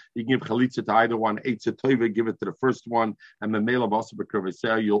tzrushaina. You can give chalitza to either one. Eitzah toiva, give it to the first one, and memela b'asa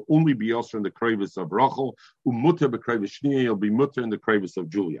b'krovis. You'll only be also in the krovis of Rachel. Umutter b'krovis shniya. You'll be mutter in the krovis of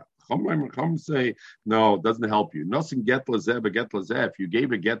Julia. Chum say no, it doesn't help you. Nothing get lezeh, but get lezeh. If you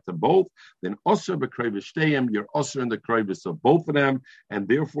gave a get to both, then osher b'krovis shteim. You're osher in the krovis of both of them, and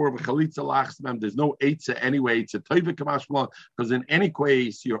therefore b'chalitza lachsmem. There's no eitzah anyway. It's a toiva kamashmalon because in any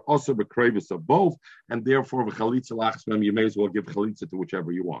case you're osher b'krovis of both, and therefore b'chalitza lachsmem. You may as well give chalitza to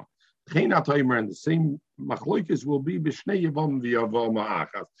whichever you want. And the same machloikis will be b'shnei yavam v'yavam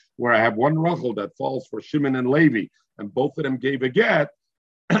ma'achas, where I have one Rachel that falls for Shimon and Levi, and both of them gave a get.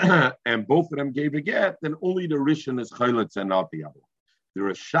 And both of them gave a get, then only the Rishon is chayletz and not the other one. The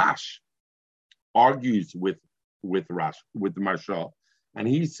Rashash argues with the Marshal, and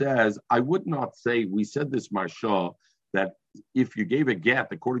he says, I would not say, we said this Marshal, that if you gave a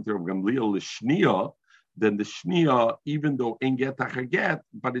get, according to Rav Gamliel, l'shniya, then the shnia, even though in get get,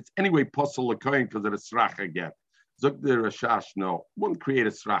 but it's anyway possible l'koyin because of the sracha get. Zok the Rashash, no, wouldn't create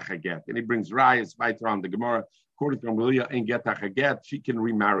a sracha get, and he brings rayas weiter on the Gemara. According to Gamliel, in get she can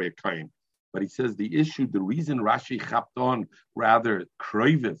remarry a koyin. But he says the reason Rashi chapped on rather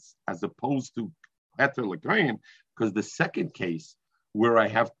kroivis as opposed to heter l'koyin, because the second case where I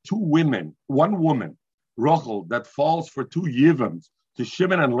have two women, one woman, Rachel, that falls for two yivams to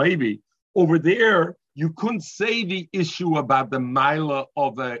Shimon and Levi, over there you couldn't say the issue about the mila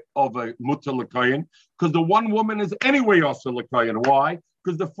of a mutter l'koyin, because the one woman is anyway also l'koyin. Why?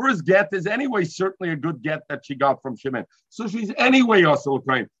 Because the first get is anyway certainly a good get that she got from Shimon. So she's anyway also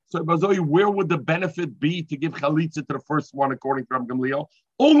l'koyin. So where would the benefit be to give chalitza to the first one according to Ram Gamliel?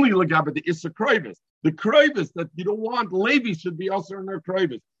 Only l'gabe the issa kroivis. The kroivis that you don't want, Levi should be also in their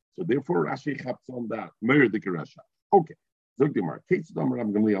kroivis. So therefore Rashi chaps on that. Meir the Gerasha. Okay. Zog Gemara. Case Ram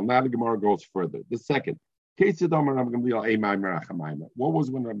Gamliel. Now the Gemara goes further. The second. Case Ram Gamliel. A maimer achamaymer. What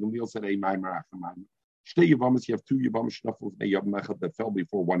was when Ram Gamliel said a maimer achamaymer? Shtei Yavamas, you have two Yavamas shuffles, a Yavam Echad that fell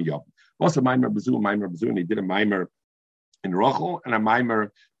before one Yavam. Also, Maimer Bezu, and he did a Maimer in Rachel and a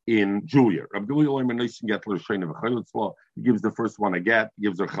Maimer in Julia. Rabbi Gamliel he gives the first one a get,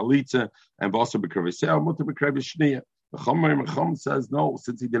 gives her Chalitza, and also Bekrevisel, Mutter Bekrevis The Chum says no,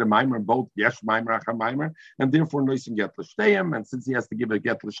 since he did a Maimer in both, yes, Maimer, Acham Maimer, and therefore Noisim get L'Shteim, and since he has to give a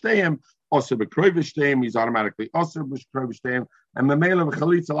get L'Shteim, also Bekrevis Shteim, he's automatically also Bekrevis Shteim, and the male of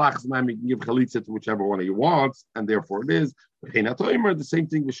Chalitza Lachzman, he can give Chalitza to whichever one he wants, and therefore it is. The same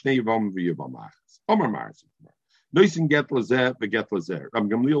thing with Shnei Yavam v'Yavam Achas. Omer Mars. Noisim get Lazer, beget Lazer. Ram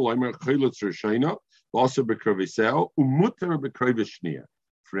Gamliel Omer Chalitz Rishayna, also Bekrevisel, Umutter Bekrevis Shnia.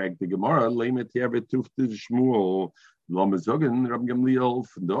 Frag the Gemara, Leimet Yevet Tufte Shmuel. Why?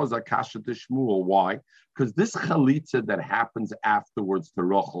 Because this chalitza that happens afterwards to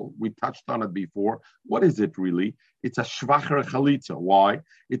Rachel, we touched on it before. What is it really? It's a shvacher chalitza. Why?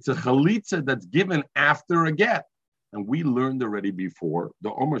 It's a chalitza that's given after a get. And we learned already before,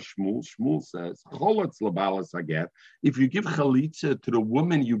 the Omer Shmuel says, Cholotz labalas aget. If you give chalitza to the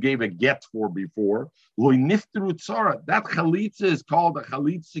woman you gave a get for before, loy nifteru tzara. That chalitza is called a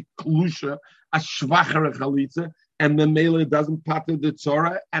chalitza klusha, a shvacher chalitza. And the mele doesn't pater the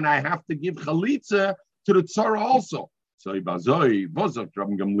tzara, and I have to give chalitza to the tzara also. So Ibazoi, Vozok,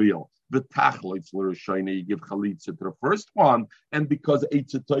 Rabbi Gamliel, the tachloitz l'rishayna, you give chalitza to the first one, and because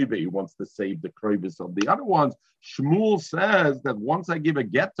Eitzetoive, he wants to save the kroivis of the other ones, Shmuel says that once I give a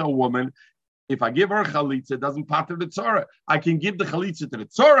get to a woman, if I give her chalitza, it doesn't pater the tzara. I can give the chalitza to the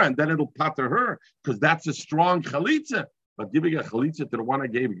tzara, and then it'll pater her, because that's a strong chalitza. But giving a chalitza to the one I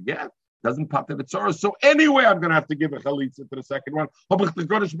gave a get, doesn't pater the tzara. So anyway, I'm going to have to give a chalitza to the second one.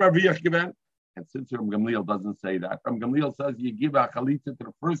 And since Ram Gamliel doesn't say that, Ram Gamliel says you give a chalitza to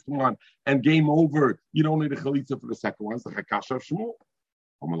the first one and game over. You don't need a chalitza for the second one. It's the chakasha of Shmuel.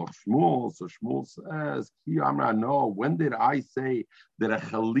 So Shmuel says, no, when did I say that a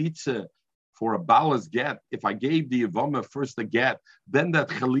chalitza for a balas get, if I gave the Yavama first a get, then that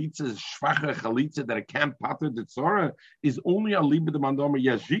chalitza, shvacher chalitza, that it can't pater the tzara, is only a liba de mandomer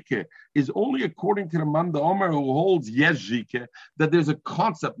yezhike, is only according to the mandomer who holds yezhike, that there's a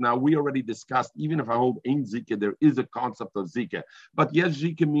concept. Now, we already discussed, even if I hold ein zike, there is a concept of zike. But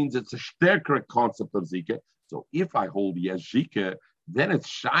yezhike means it's a stärker concept of zike. So if I hold yezhike, then it's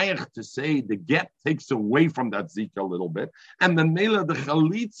shaykh to say the get takes away from that zika a little bit. And the mela, the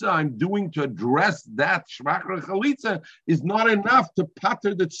chalitza I'm doing to address that shvachar chalitza is not enough to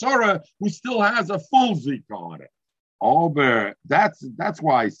pater the tzara who still has a full zika on it. But that's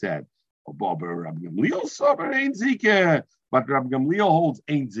why I said, Rabbi Gamliel sober ain't zika. But Rabbi Gamliel holds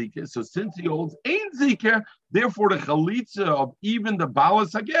ain't zika. So since he holds ain't zika, therefore the chalitza of even the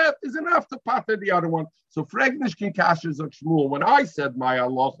balas haget is enough to pater the other one. So Fregnish can kashes of Shmuel. When I said my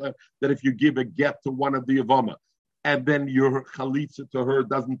halacha that if you give a get to one of the Yavama, and then your chalitza to her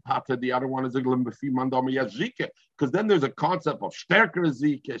doesn't pater the other one, is a glimbefi mandama yazike, because then there's a concept of stärker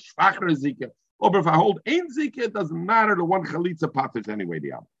zike, schwacher zike. Or if I hold ein zike, it doesn't matter. The one chalitza paters anyway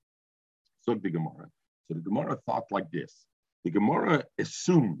the other. So the Gemara. So the Gemara thought like this. The Gemara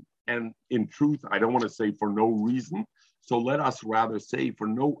assumed, and in truth, I don't want to say for no reason, so let us rather say for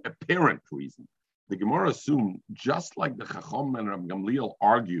no apparent reason. The Gemara assumed, just like the Chacham and Rabbi Gamliel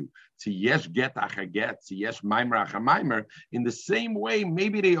argue, to yesh get achaget, to yesh maimer achamaimer, in the same way,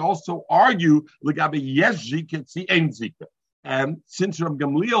 maybe they also argue, legabe yesh zika, to ein zika. And since Rabbi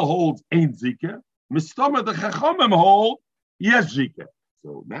Gamliel holds ein zika, mistama the Chachamim hold yesh zika.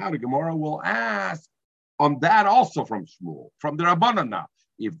 So now the Gemara will ask on that also from Shmuel, from the Rabbanan now.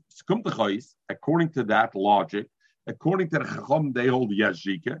 If according to that logic, according to the Chacham, they hold yesh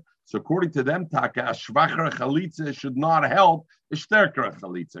zika. So according to them, Taka, a schwachere chalitza should not help a stärkere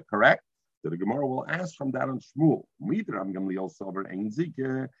chalitza, correct? So the Gemara will ask from that on Shmuel. Midram Gamliel Sover Ein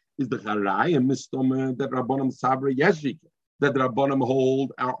Zike is the Charayim Mistome that Rabbanim Sabra Yeshike. That Rabbanim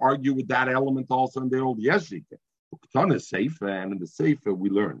hold or argue with that element also in the old Yeshike. Uktana Seifa, and in the Seifa we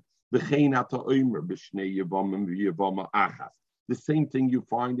learn. The same thing you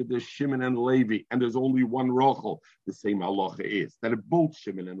find if there's Shimon and Levi and there's only one Rachel. The same halacha is that if both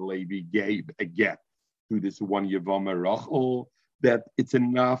Shimon and Levi gave a get to this one Yevama Rachel, that it's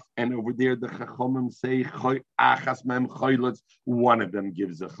enough. And over there the Chachamim say achas mem chaylutz, one of them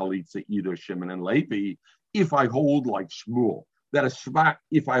gives a chalitza, either Shimon and Levi. If I hold like Shmuel,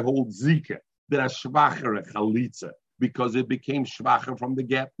 if I hold Zika, that a shvacher chalitza, because it became shvacher from the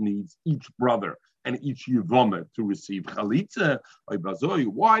get, needs each brother and each yevama to receive chalitza.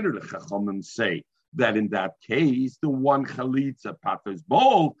 Why do the chachamim say that in that case the one chalitza patters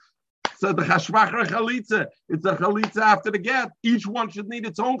both? So the shvacher chalitza, it's a chalitza after the get. Each one should need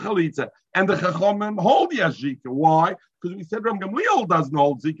its own chalitza, and the chachamim hold yazika. Why? Because we said Ram Gamliel doesn't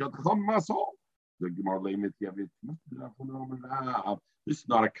hold zika. The chachamim must hold. This is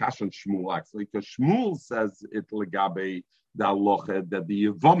not a kash on Shmuel actually, because Shmuel says it legabe the halacha that the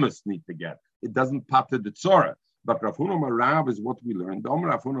yevamas need to get. It doesn't pater the tzora. But Rav Huna Amar Rav is what we learned.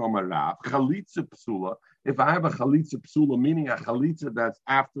 Rav Huna Amar Rav, chalitza psula. If I have a chalitza psula, meaning a chalitza that's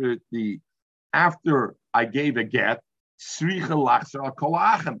after I gave a get, sricha lachser kol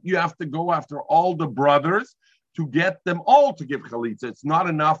achem. You have to go after all the brothers to get them all to give chalitza. It's not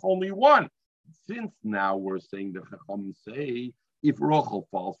enough, only one. Since now we're saying the Chacham say, if Rachel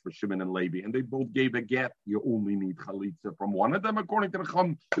falls for Shimon and Levi, and they both gave a get, you only need chalitza from one of them, according to the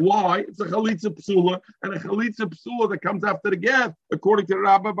Chacham. Why? It's a chalitza psula, and a chalitza psula that comes after the get, according to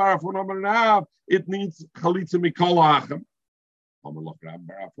Rabbi Barafun Amar Rav, it needs chalitza mikol achem. No,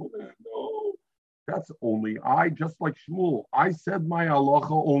 that's only I, just like Shmuel. I said my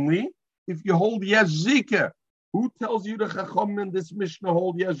halacha only if you hold yazika. Who tells you the Chacham in this Mishnah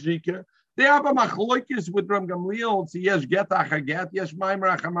hold yazika? They have a machlokes with Ram Gamliel. It's yesh get acha get, yesh maimer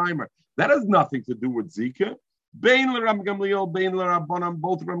acha maimer. That has nothing to do with Zika. Bein Ram Gamliel, bein Rabbanan,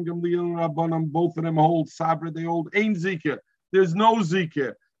 both Ram Gamliel and Rabbanan, both of them hold Sabra, they hold Ein Zika. There's no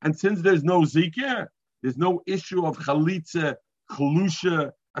Zika. And since there's no Zika, there's no issue of chalitza,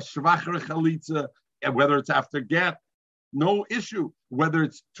 chalusha, a shvacher chalitza, and whether it's after get, no issue. Whether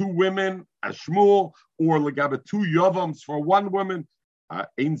it's two women, a Shmuel, or legabe two yavams for one woman,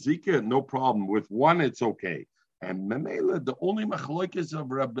 Ein Zika, no problem. With one, it's okay. And Memela, the only machlokes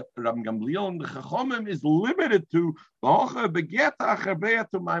of Rab Gamliel and the Chachamim is limited to and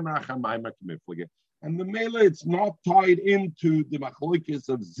Memela, it's not tied into the machlokes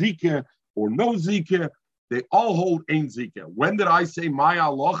of Zika or no Zika. They all hold Ein Zika. When did I say my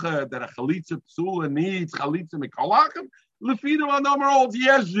halacha that a chalitza psula needs chalitza mikolachem? Lefidim Anamer holds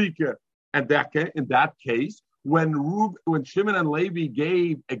yes Zika. And in that case, when Shimon and Levi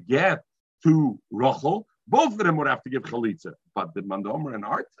gave a get to Rachel, both of them would have to give chalitza. But the Mandomer and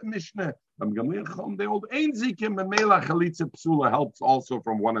Art Mishnah, they hold Ein Zika, Memela chalitza psula helps also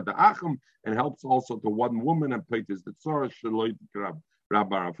from one of the Achim and helps also to one woman and Peters the Tzara, Shaloit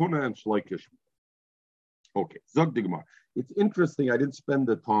Rabbi Rafuna and Shloikish. Okay, Zog the Gemara. It's interesting. I didn't spend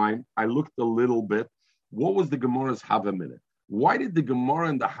the time. I looked a little bit. What was the Gemara's Hava minute? Why did the Gemara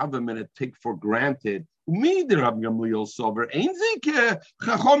and the Hava minute take for granted? Me, the Rabbi Gamliel Sover, Ein Zika,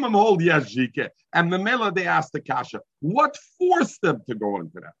 Chachamim hold yes Zika, and Memela they asked the Kasha. What forced them to go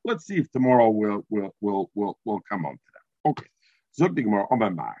into that? Let's see if tomorrow we'll come on to that. Okay, Zog the Gemara.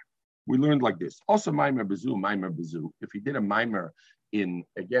 We learned like this. Also, Maimer Bezu. If he did a Maimer in,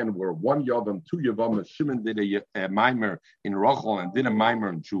 again, where one Yavam, two Yavam, Shimon did a Maimer in Rachel and did a Maimer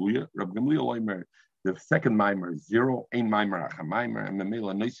in Julia, Rabbi Gamliel Omer, the second Maimer is 0, ein Maimer, acha Maimer, and the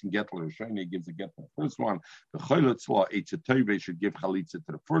Mela Nissen Getler, Shani gives a get to the first one. The Choylitz law, Eitzetove should give Chalitza to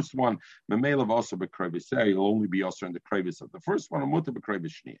the first one. Memela also Bekrevis, he'll only be also in the Krevis of the first one, and Mutter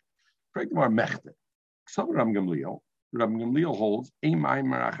Bekrevis Shnia. Pregmar Mechte. Rabbi Gamliel holds ein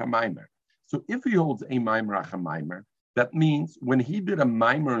Maimer, acha Maimer. So if he holds ein Maimer, acha Maimer, that means when he did a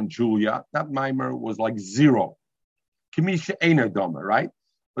Maimer in Julia, that Maimer was like 0. Kimisha Einer Doma, right?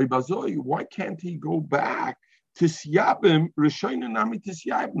 Why can't he go back to Syabim, Rishayna Nami to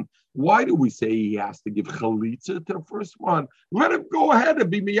Syabim? Why do we say he has to give Chalitza to the first one? Let him go ahead and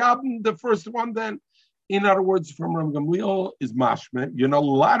be Miyabim, the first one then. In other words, from Ram Gamliel is Mashme. You're not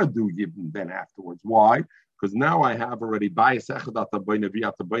allowed to do Yibim then afterwards. Why? Because now I have already Bayis Echad Atabayna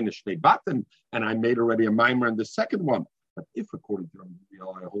Viatabayna Shnei Batim, and I made already a Maimer in the second one. But if, according to Ram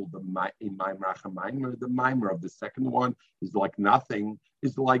Gamliel, I hold the Maimer of the second one is like nothing,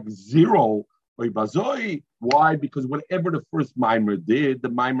 is like zero. Why? Because whatever the first mimer did, the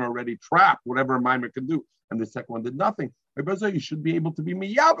mimer already trapped whatever a mimer can do, and the second one did nothing. You should be able to be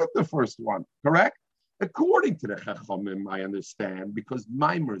miyav the first one, correct? According to the Chachamim, I understand, because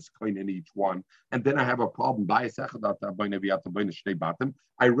mimers coin in each one, and then I have a problem. I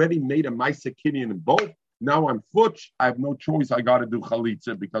already made a Maisakinian in both. Now I'm futch. I have no choice. I got to do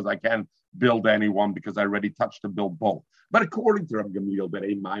chalitza because I can't build anyone because I already touched to build both. But according to Rabbi Gamliel,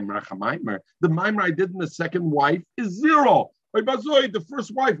 the mimer I did in the second wife is zero. The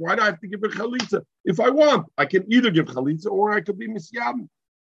first wife, why do I have to give her chalitza? If I want, I can either give chalitza or I could be misyam.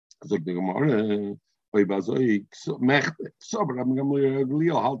 Let's be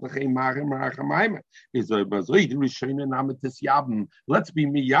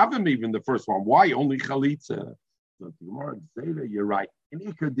miyav even the first one. Why only chalitza? You're right. In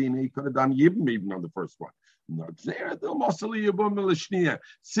Ikadina, he could have done yibum even on the first one.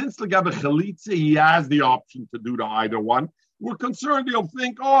 Since the Gabe chalitza, he has the option to do the either one. We're concerned he'll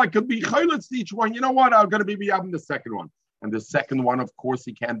think, I could be chalitz to each one. You know what? I'm going to be miyav in the second one. And the second one, of course,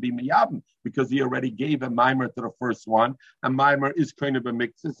 he can't be miyabim because he already gave a mimer to the first one. A mimer is kind of a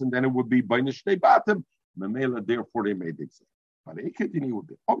mixus, and then it would be by nishtei batim. Memela, therefore, they made it. But it continue would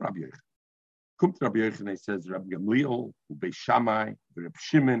be. Rabbi Yochanan. Come to Rabbi Yochanan, he says, Rabbi Gamliel, Ubei Shammai, Rabbi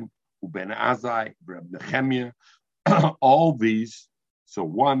Shimon, Uben Azai, Rabbi Nechemia, all these. So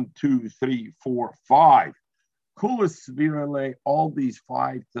 1, 2, 3, 4, 5. Kulas Virale, all these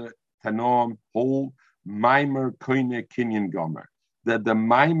 5 Tanom hold. Mimer koine kinyan gomer. That the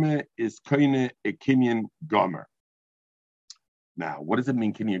mimer is koine a kinyan gomer. Now, what does it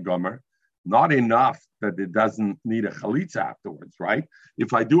mean, kinyan gomer? Not enough that it doesn't need a chalitza afterwards, right?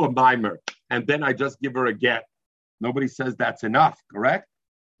 If I do a mimer and then I just give her a get, nobody says that's enough, correct?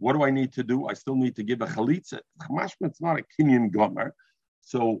 What do I need to do? I still need to give a chalitza. It's not a kinyan gomer.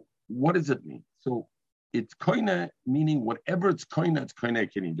 So what does it mean? So it's koine, meaning whatever it's koine a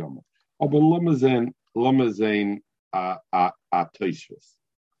kinyan gomer. Lamazain Atoshvis.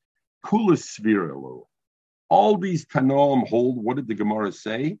 Kulas Sviralo. All these Tanoim hold, what did the Gemara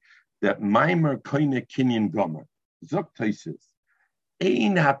say? That Maimer Koine Kinyan Gomer. Zok Toshvis.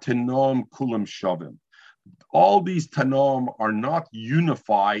 Ein HaTanoim Kulam Shavim. All these Tanoim are not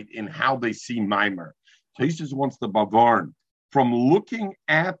unified in how they see Maimer. Toshvis wants the Bavarn. From looking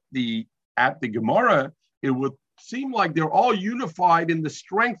at the Gemara, it would seem like they're all unified in the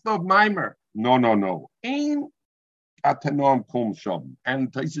strength of Maimer. No. Ein atanom kum shavim. And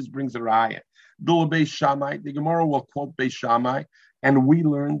Taisus brings a raya. Dula Beis Shammai. The Gemara will quote Beis Shammai, and we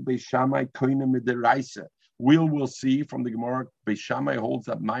learned Beis Shammai koine midiraisa. We'll see from the Gemara. Beis Shammai holds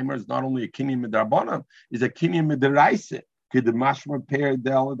that Maimer is not only a kinyan midarbanan, is a kinyan midiraisa. Kedemashma per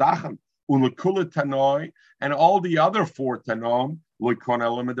del adacham unekula tanoi, and all the other 4 tanom loikon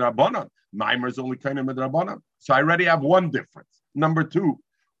el midarbanan. Maimer is only kinyan midarbanan. So I already have one difference. Number 2.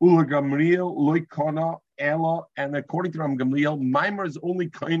 Ula Gamliel, Loikona, Ella, and according to Ram Gamliel, Maimer is only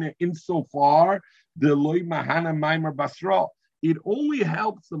kind of insofar the Loi Mahana Maimer Basra. It only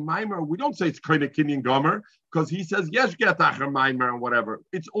helps the Maimer. We don't say it's kind of Kinyan Gomer because he says, yes, get Acher Maimer and whatever.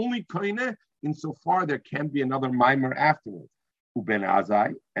 It's only kind of insofar there can be another Maimer afterwards. Uben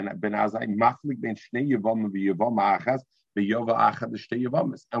Azai, and Ben Azai, Machlik Ben Shnei Yavam V'Yavam Achaz, V'Yova Achad Shtei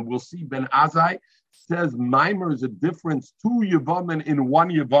Yavamas. And we'll see Ben Azai says Maimer is a difference 2 Yavaman in 1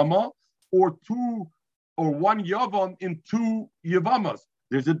 Yavama or 1 Yavam in 2 Yavamas.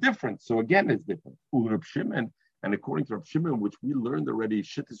 There's a difference. So again, it's different. Reb Shimon, and according to Reb Shimon, which we learned already,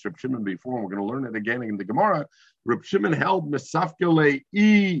 Shittis Reb Shimon before, and we're going to learn it again in the Gemara, Reb Shimon held Mesafkele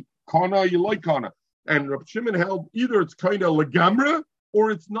I Kana Yeloi Kana. And Reb Shimon held either it's kind of legamra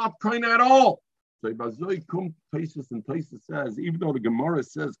or it's not kind of at all. So Ibazoi kum Taisus, and Taisus says, even though the Gemara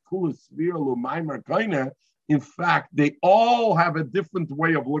says kulas svira maimer kaina, in fact they all have a different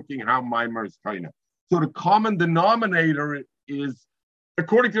way of looking how maimer is kaina. So the common denominator is,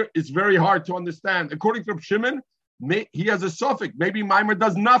 according to, it's very hard to understand. According to Reb Shimon, he has a suffix. Maybe maimer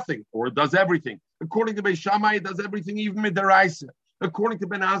does nothing or does everything. According to Beis Shammai, it does everything, even midaraisa. According to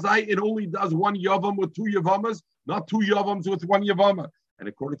Ben Azai, it only does 1 yavam with 2 yavamas, not 2 yavams with 1 yavama. And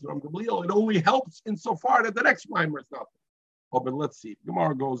according to Ram Gamliel, it only helps insofar that the next mimer is nothing. Oh, but let's see.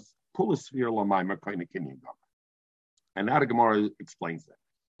 Gemara goes, Kulasvir la mimer kind of kinyan gomer. And now the Gemara explains that.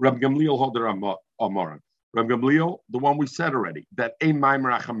 Ram Gamliel holder Amara. Ram Gamliel, the one we said already, that a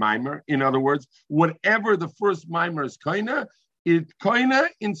mimer acha mimer. In other words, whatever the first mimer is kaina, it's kaina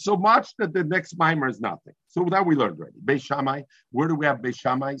in so much that the next mimer is nothing. So that we learned already. Beis Shammai. Where do we have Beis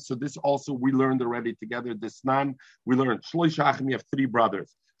Shammai? So this also we learned already together. This nan we learned. Shloish achim, you have 3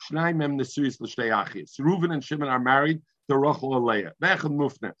 brothers. Shnai mem nesuyis l'shtei achis. Reuven and Shimon are married to Rachel and Leah. V'echad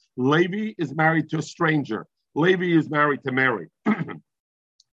mufne. Levi is married to a stranger. Levi is married to Mary,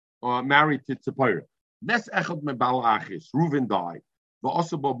 or married to Tzipora. Nes echad mebal achis. Reuven died.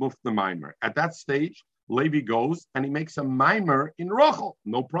 V'osabo mufne mimer. At that stage, Levi goes and he makes a mimer in Rachel.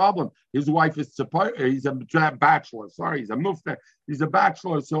 No problem. His wife is Tzipora. He's a bachelor. Sorry, he's a mufne. He's a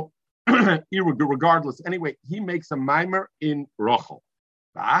bachelor. So regardless, anyway, he makes a mimer in Rachel.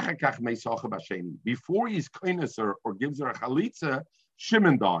 Before he's kindness her or gives her a chalitza,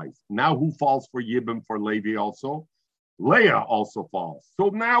 Shimon dies. Now who falls for Yibam for Levi also? Leah also falls. So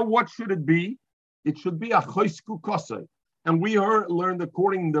now what should it be? It should be a choisku kosei. And we learned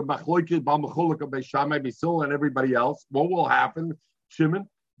according to Machloikis, Balmacholika, Beishamai, Bisil, and everybody else, what will happen? Shimon,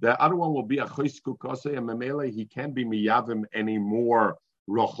 the other one will be a choisku kosei, and Memele, he can't be miyavim anymore.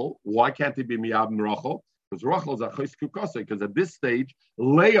 Rachel. Why can't he be miyavim Rachel? Because Rachel is a choisku kosei. Because at this stage,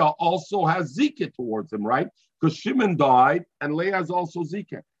 Leah also has zikah towards him, right? Because Shimon died, and Leah is also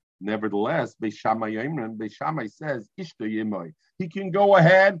zikah. Nevertheless, Beishamai says, Ishto Yimoi. He can go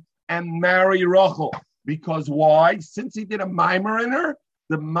ahead and marry Rachel. Because why? Since he did a mimer in her,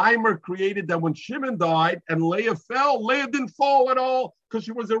 the mimer created that when Shimon died and Leah fell, Leah didn't fall at all because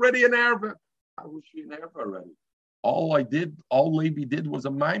she was already an erva. How was she an erva already? All Levi did was a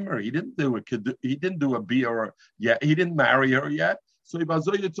mimer. He didn't do a bia or yet. He didn't marry her yet. So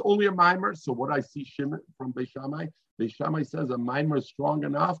it's only a mimer. So what I see Shimon from Beishamai says a mimer is strong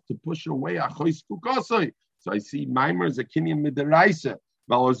enough to push away a chois kukosoi. So I see mimer is a kinyan midiraisa.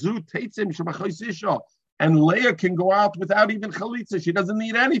 And Leah can go out without even chalitza. She doesn't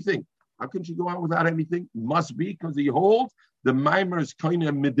need anything. How can she go out without anything? Must be because he holds the mimer is kind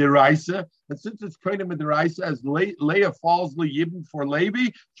of midiraisa. And since it's kind of midiraisa, as Leah falls liyibim for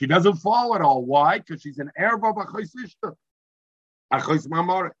Levi, she doesn't fall at all. Why? Because she's an erva b'choisishta. Achois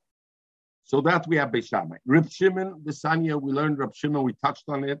mamore. So that we have Beishamai. Reb Shimon, the Sanya, we learned Reb Shimon, we touched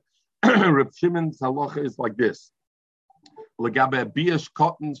on it. Reb Shimon's halacha is like this. Legabe bias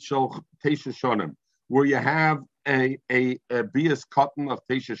cotton shel teisha shonim, where you have a bias cotton of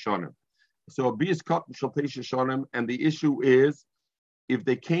teisha shonim. So a bias cotton shel teisha shonim, and the issue is if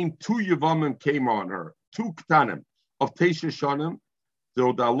they came, two yavamim came on her, two ktanim of teisha shonim.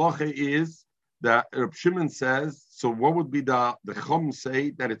 So the halacha is that Reb Shimon says. So what would be the chum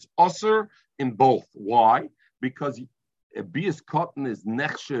say that it's usher in both? Why? Because a bias cotton is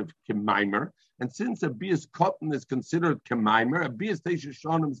nechshev kemaimer. And since a bias cotton is considered kemaimer, a bias teisha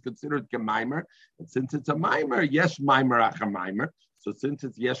shonim is considered kemaimer. And since it's a maimer, yesh maimer achamaimer. So since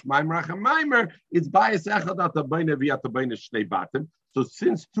it's yesh maimer achamaimer, it's bias echad atabayne v'atabayne shnei batim. So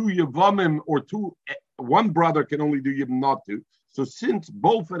since two yavamim or one brother can only do yibam not two. So since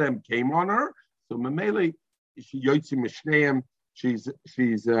both of them came on her, so memele she yotzi mishneim. She's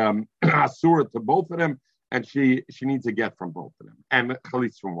asura to both of them. And she needs a get from both of them, and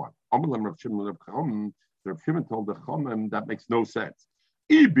chalitz from one. Reb Shimon told the Chomim that makes no sense.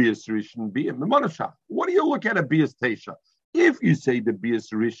 What do you look at a bias teisha? If you say the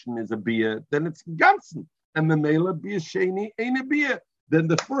bias rishon is a bia, then it's ganzen, and the mela bias sheni ain't a bia. Then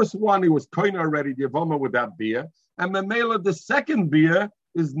the first one, he was koina already the avoma with that bia, and the mela the second bia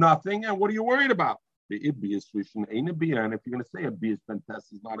is nothing. And what are you worried about? The bias rishon ain't a bia, and if you're going to say a bias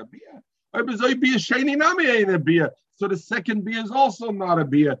bentes is not a bia. So the second bia is also not a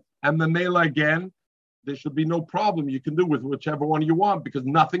bia. And the mela again, there should be no problem. You can do with whichever one you want because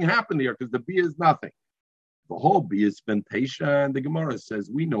nothing happened here because the bia is nothing. The whole bia is pentasha, and the Gemara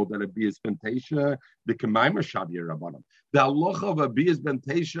says we know that a bia is pentasha. The kemaimer shabir rabbanim. The halacha of a bia is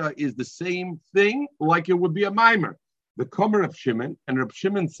pentasha is the same thing like it would be a mimer. The Komer of Shimon, and Reb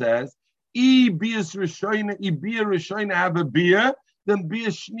Shimon says, bia rishoyna have a bia. Then bia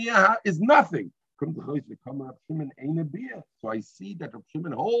shnia is nothing. So I see that Reb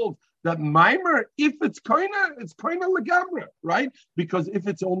Shimon holds that mimer, if it's koina legamra, right? Because if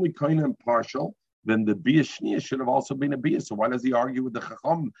it's only koina and partial, then the bia shnia should have also been a bia. So why does he argue with the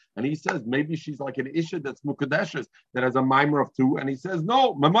chacham? And he says maybe she's like an isha that's mukadeshes that has a mimer of two. And he says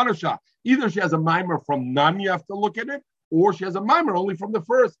no, mamanasha. Either she has a mimer from none, you have to look at it, or she has a mimer only from the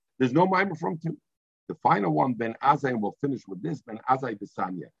first. There's no mimer from two. The final one, Ben Azai, and we'll finish with this, Ben Azai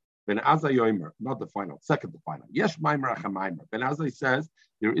Desanya. Ben Azai Yoimer, not the final, second to final. Yesh Maimer Achamaimer. Ben Azai says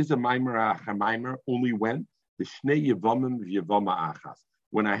there is a Maimer Achamaimer only when the Shnei Yevamim Yevama Achas.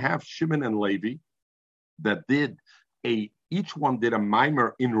 When I have Shimon and Levi that each one did a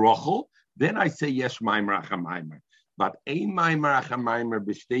Maimer in Rachel, then I say Yesh Maimer Achamaimer. But a Maimer Achamaimer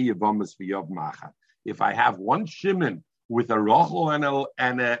b'Shnei Yevamas v'Yevama Achas. If I have one Shimon with a Rachel and a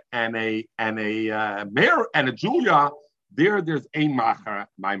Meir and a Julia, there's a Maimer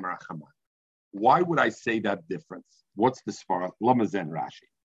Achamaimer. Why would I say that difference? What's the svara? Lamazen Rashi.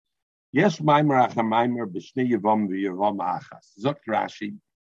 Yes, maimer achamaimer b'shnei yavam v'yavam achas. Zok Rashi.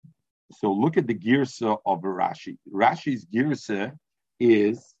 So look at the girsa of Rashi. Rashi's girsa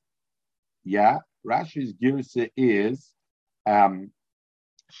is, Rashi's girsa is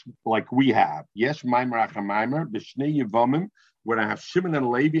like we have. Yes, maimer achamaimer b'shnei yavamim, where I have Shimon and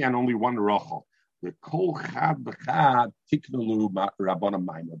Levi and only one Rachel. The kol chad b'chad tiknalu rabbanim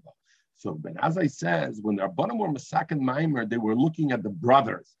maimer. So Ben Azai says, when the Rabbanim were Masak and Maimer, they were looking at the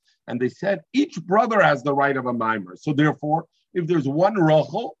brothers. And they said, each brother has the right of a Maimer. So therefore, if there's one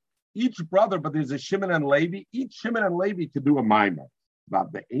Rachel, each brother, but there's a Shimon and Levi, each Shimon and Levi could do a Maimer. But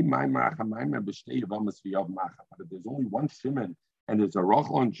if there's only one Shimon, and there's a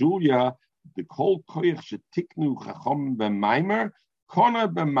Rachel and Julia, the kol koyach shetiknu chacham b'Maimer, kona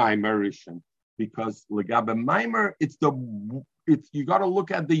b'Maimer rishon. Because legabe Maimer, you got to look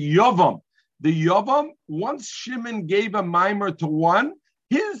at the Yavam. The Yavam, once Shimon gave a Maimer to one,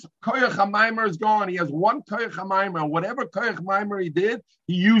 his Koyach HaMaimer is gone. He has one Koyach HaMaimer. Whatever Koyach HaMaimer he did,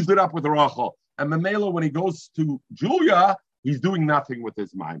 he used it up with Rachel. And Mamela, when he goes to Julia, he's doing nothing with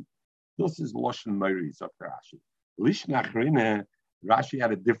his Maimer. This is Loshen Meiri, Zok Rashi. Lishnachrine, Rashi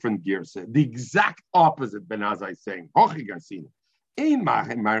had a different gear. The exact opposite, Ben Azai saying, Hochi Garsina. You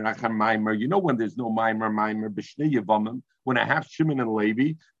know when there's no Maimer, B'shnei Yavamim, when I have Shimon and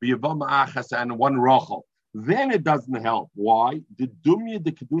Levi, B'Yavam Achas and one Rachel, then it doesn't help. Why? The Dumya,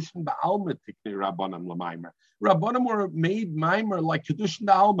 the Kedushin Ba'alma, Tiknei Rabbanim LaMaimer. Rabbanim were made Maimer like Kedushin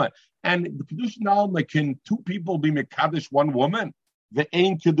Ba'alma. And the Kedushin Ba'alma, can two people be Mekadosh one woman? The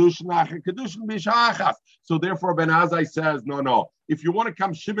Ein Kedushin Acher, Kedushin B'Shachas. So therefore, Ben Azai says, no. If you want to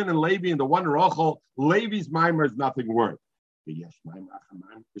come Shimon and Levi and the one Rachel, Levi's Maimer is nothing worth.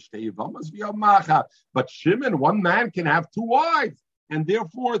 But Shimon, one man can have two wives, and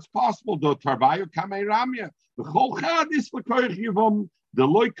therefore it's possible. The Tarvayu Kamei Ramya, the Cholchad is for Koyach Yivam, the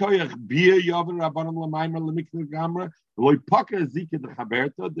Loy Koyach Bia Yavan Rabbanim Lamaimer Lemikner Gamra, the Loy Paka Zika the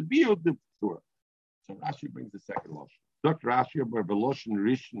Chaberta, the Bio the Tur. So Rashi brings the second lotion. Dr. Rashi over Veloshin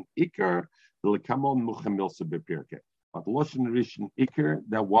Rishon Iker, the Lekamon Muchamilsa Bepirke. But Veloshin Rishon Iker,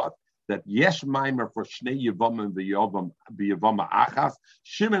 that what? That Yesh Maimer for Shnei Yavam and B'Yavam Achas,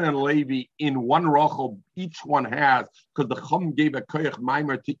 Shimon and Levi in one Rachel, each one has, because the Chum gave a Koyach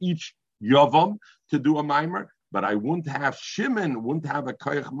Maimer to each Yavam to do a Maimer, but I wouldn't have Shimon, wouldn't have a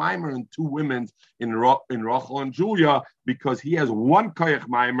Koyach Maimer and two women's in Rachel and Julia, because he has one Koyach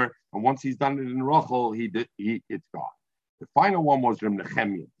Maimer, and once he's done it in Rachel, it's gone. The final one was Reb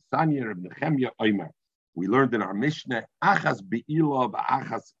Nechemia. Sanya Reb Nechemia Omer. We learned in our Mishnah, achas be'ilav,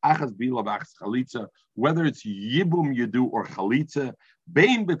 achas be'ilav, achas chalitza, whether it's yibum you do or chalitza,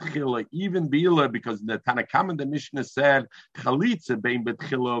 bein betchila, even be'ilah, because the Tanakam in the Mishnah said, chalitza, bein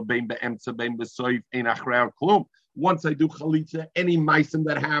betchila, bein be'emtza, bein be'soif, ein achrei klum. Once I do chalitza, any meisim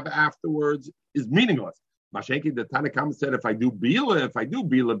that I have afterwards is meaningless. Mashenki, the Tanakam said, if I do be'ilah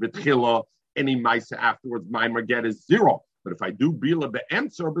betchila, any meisim afterwards, my marget is zero. But if I do bila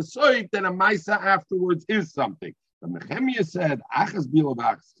be'emtza or be'soif, then a maisa afterwards is something. The Nehemiah said, achas bila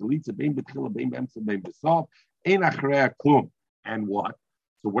b'achas chalitza bein betchila bein be'emtza bein be'sof ein achrei klum. And what?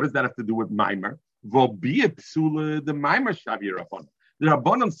 So what does that have to do with maimer? Vo bia psula the maimer shavir upon. The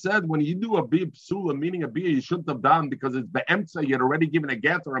Rabbanim said when you do a bia psula, meaning a bia you shouldn't have done because it's be'emtza, you had already given a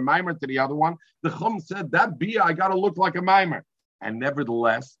get or a maimer to the other one. The Chum said that bia I got to look like a maimer. And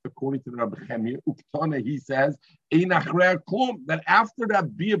nevertheless, according to the Rabbi Chemir, Uktana, he says, that after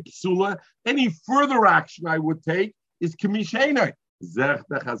that bia psula, any further action I would take is kamishena. Zerch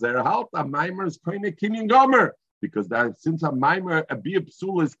bechazer halt, a maimer is koine kinyan gomer. Because that since a maimer, a bia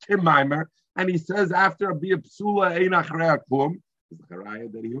psula is kim maimer, and he says after a bia psula, ein achrei klum, is the charaya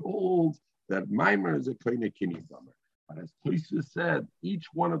that he holds that maimer is a koine kinyan gomer. But as Tosis said, each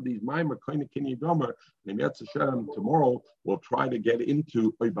one of these Maimer, Koine Kinyan Gomer, and Yetz Hashem, tomorrow we'll try to get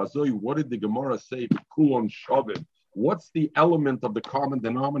into Oibazoi. What did the Gemara say? Kulon Shavim. What's the element of the common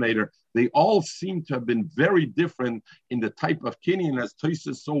denominator? They all seem to have been very different in the type of Kinyan, as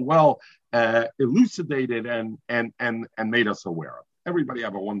Tosis so well elucidated and made us aware of. Everybody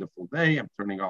have a wonderful day. I'm turning off.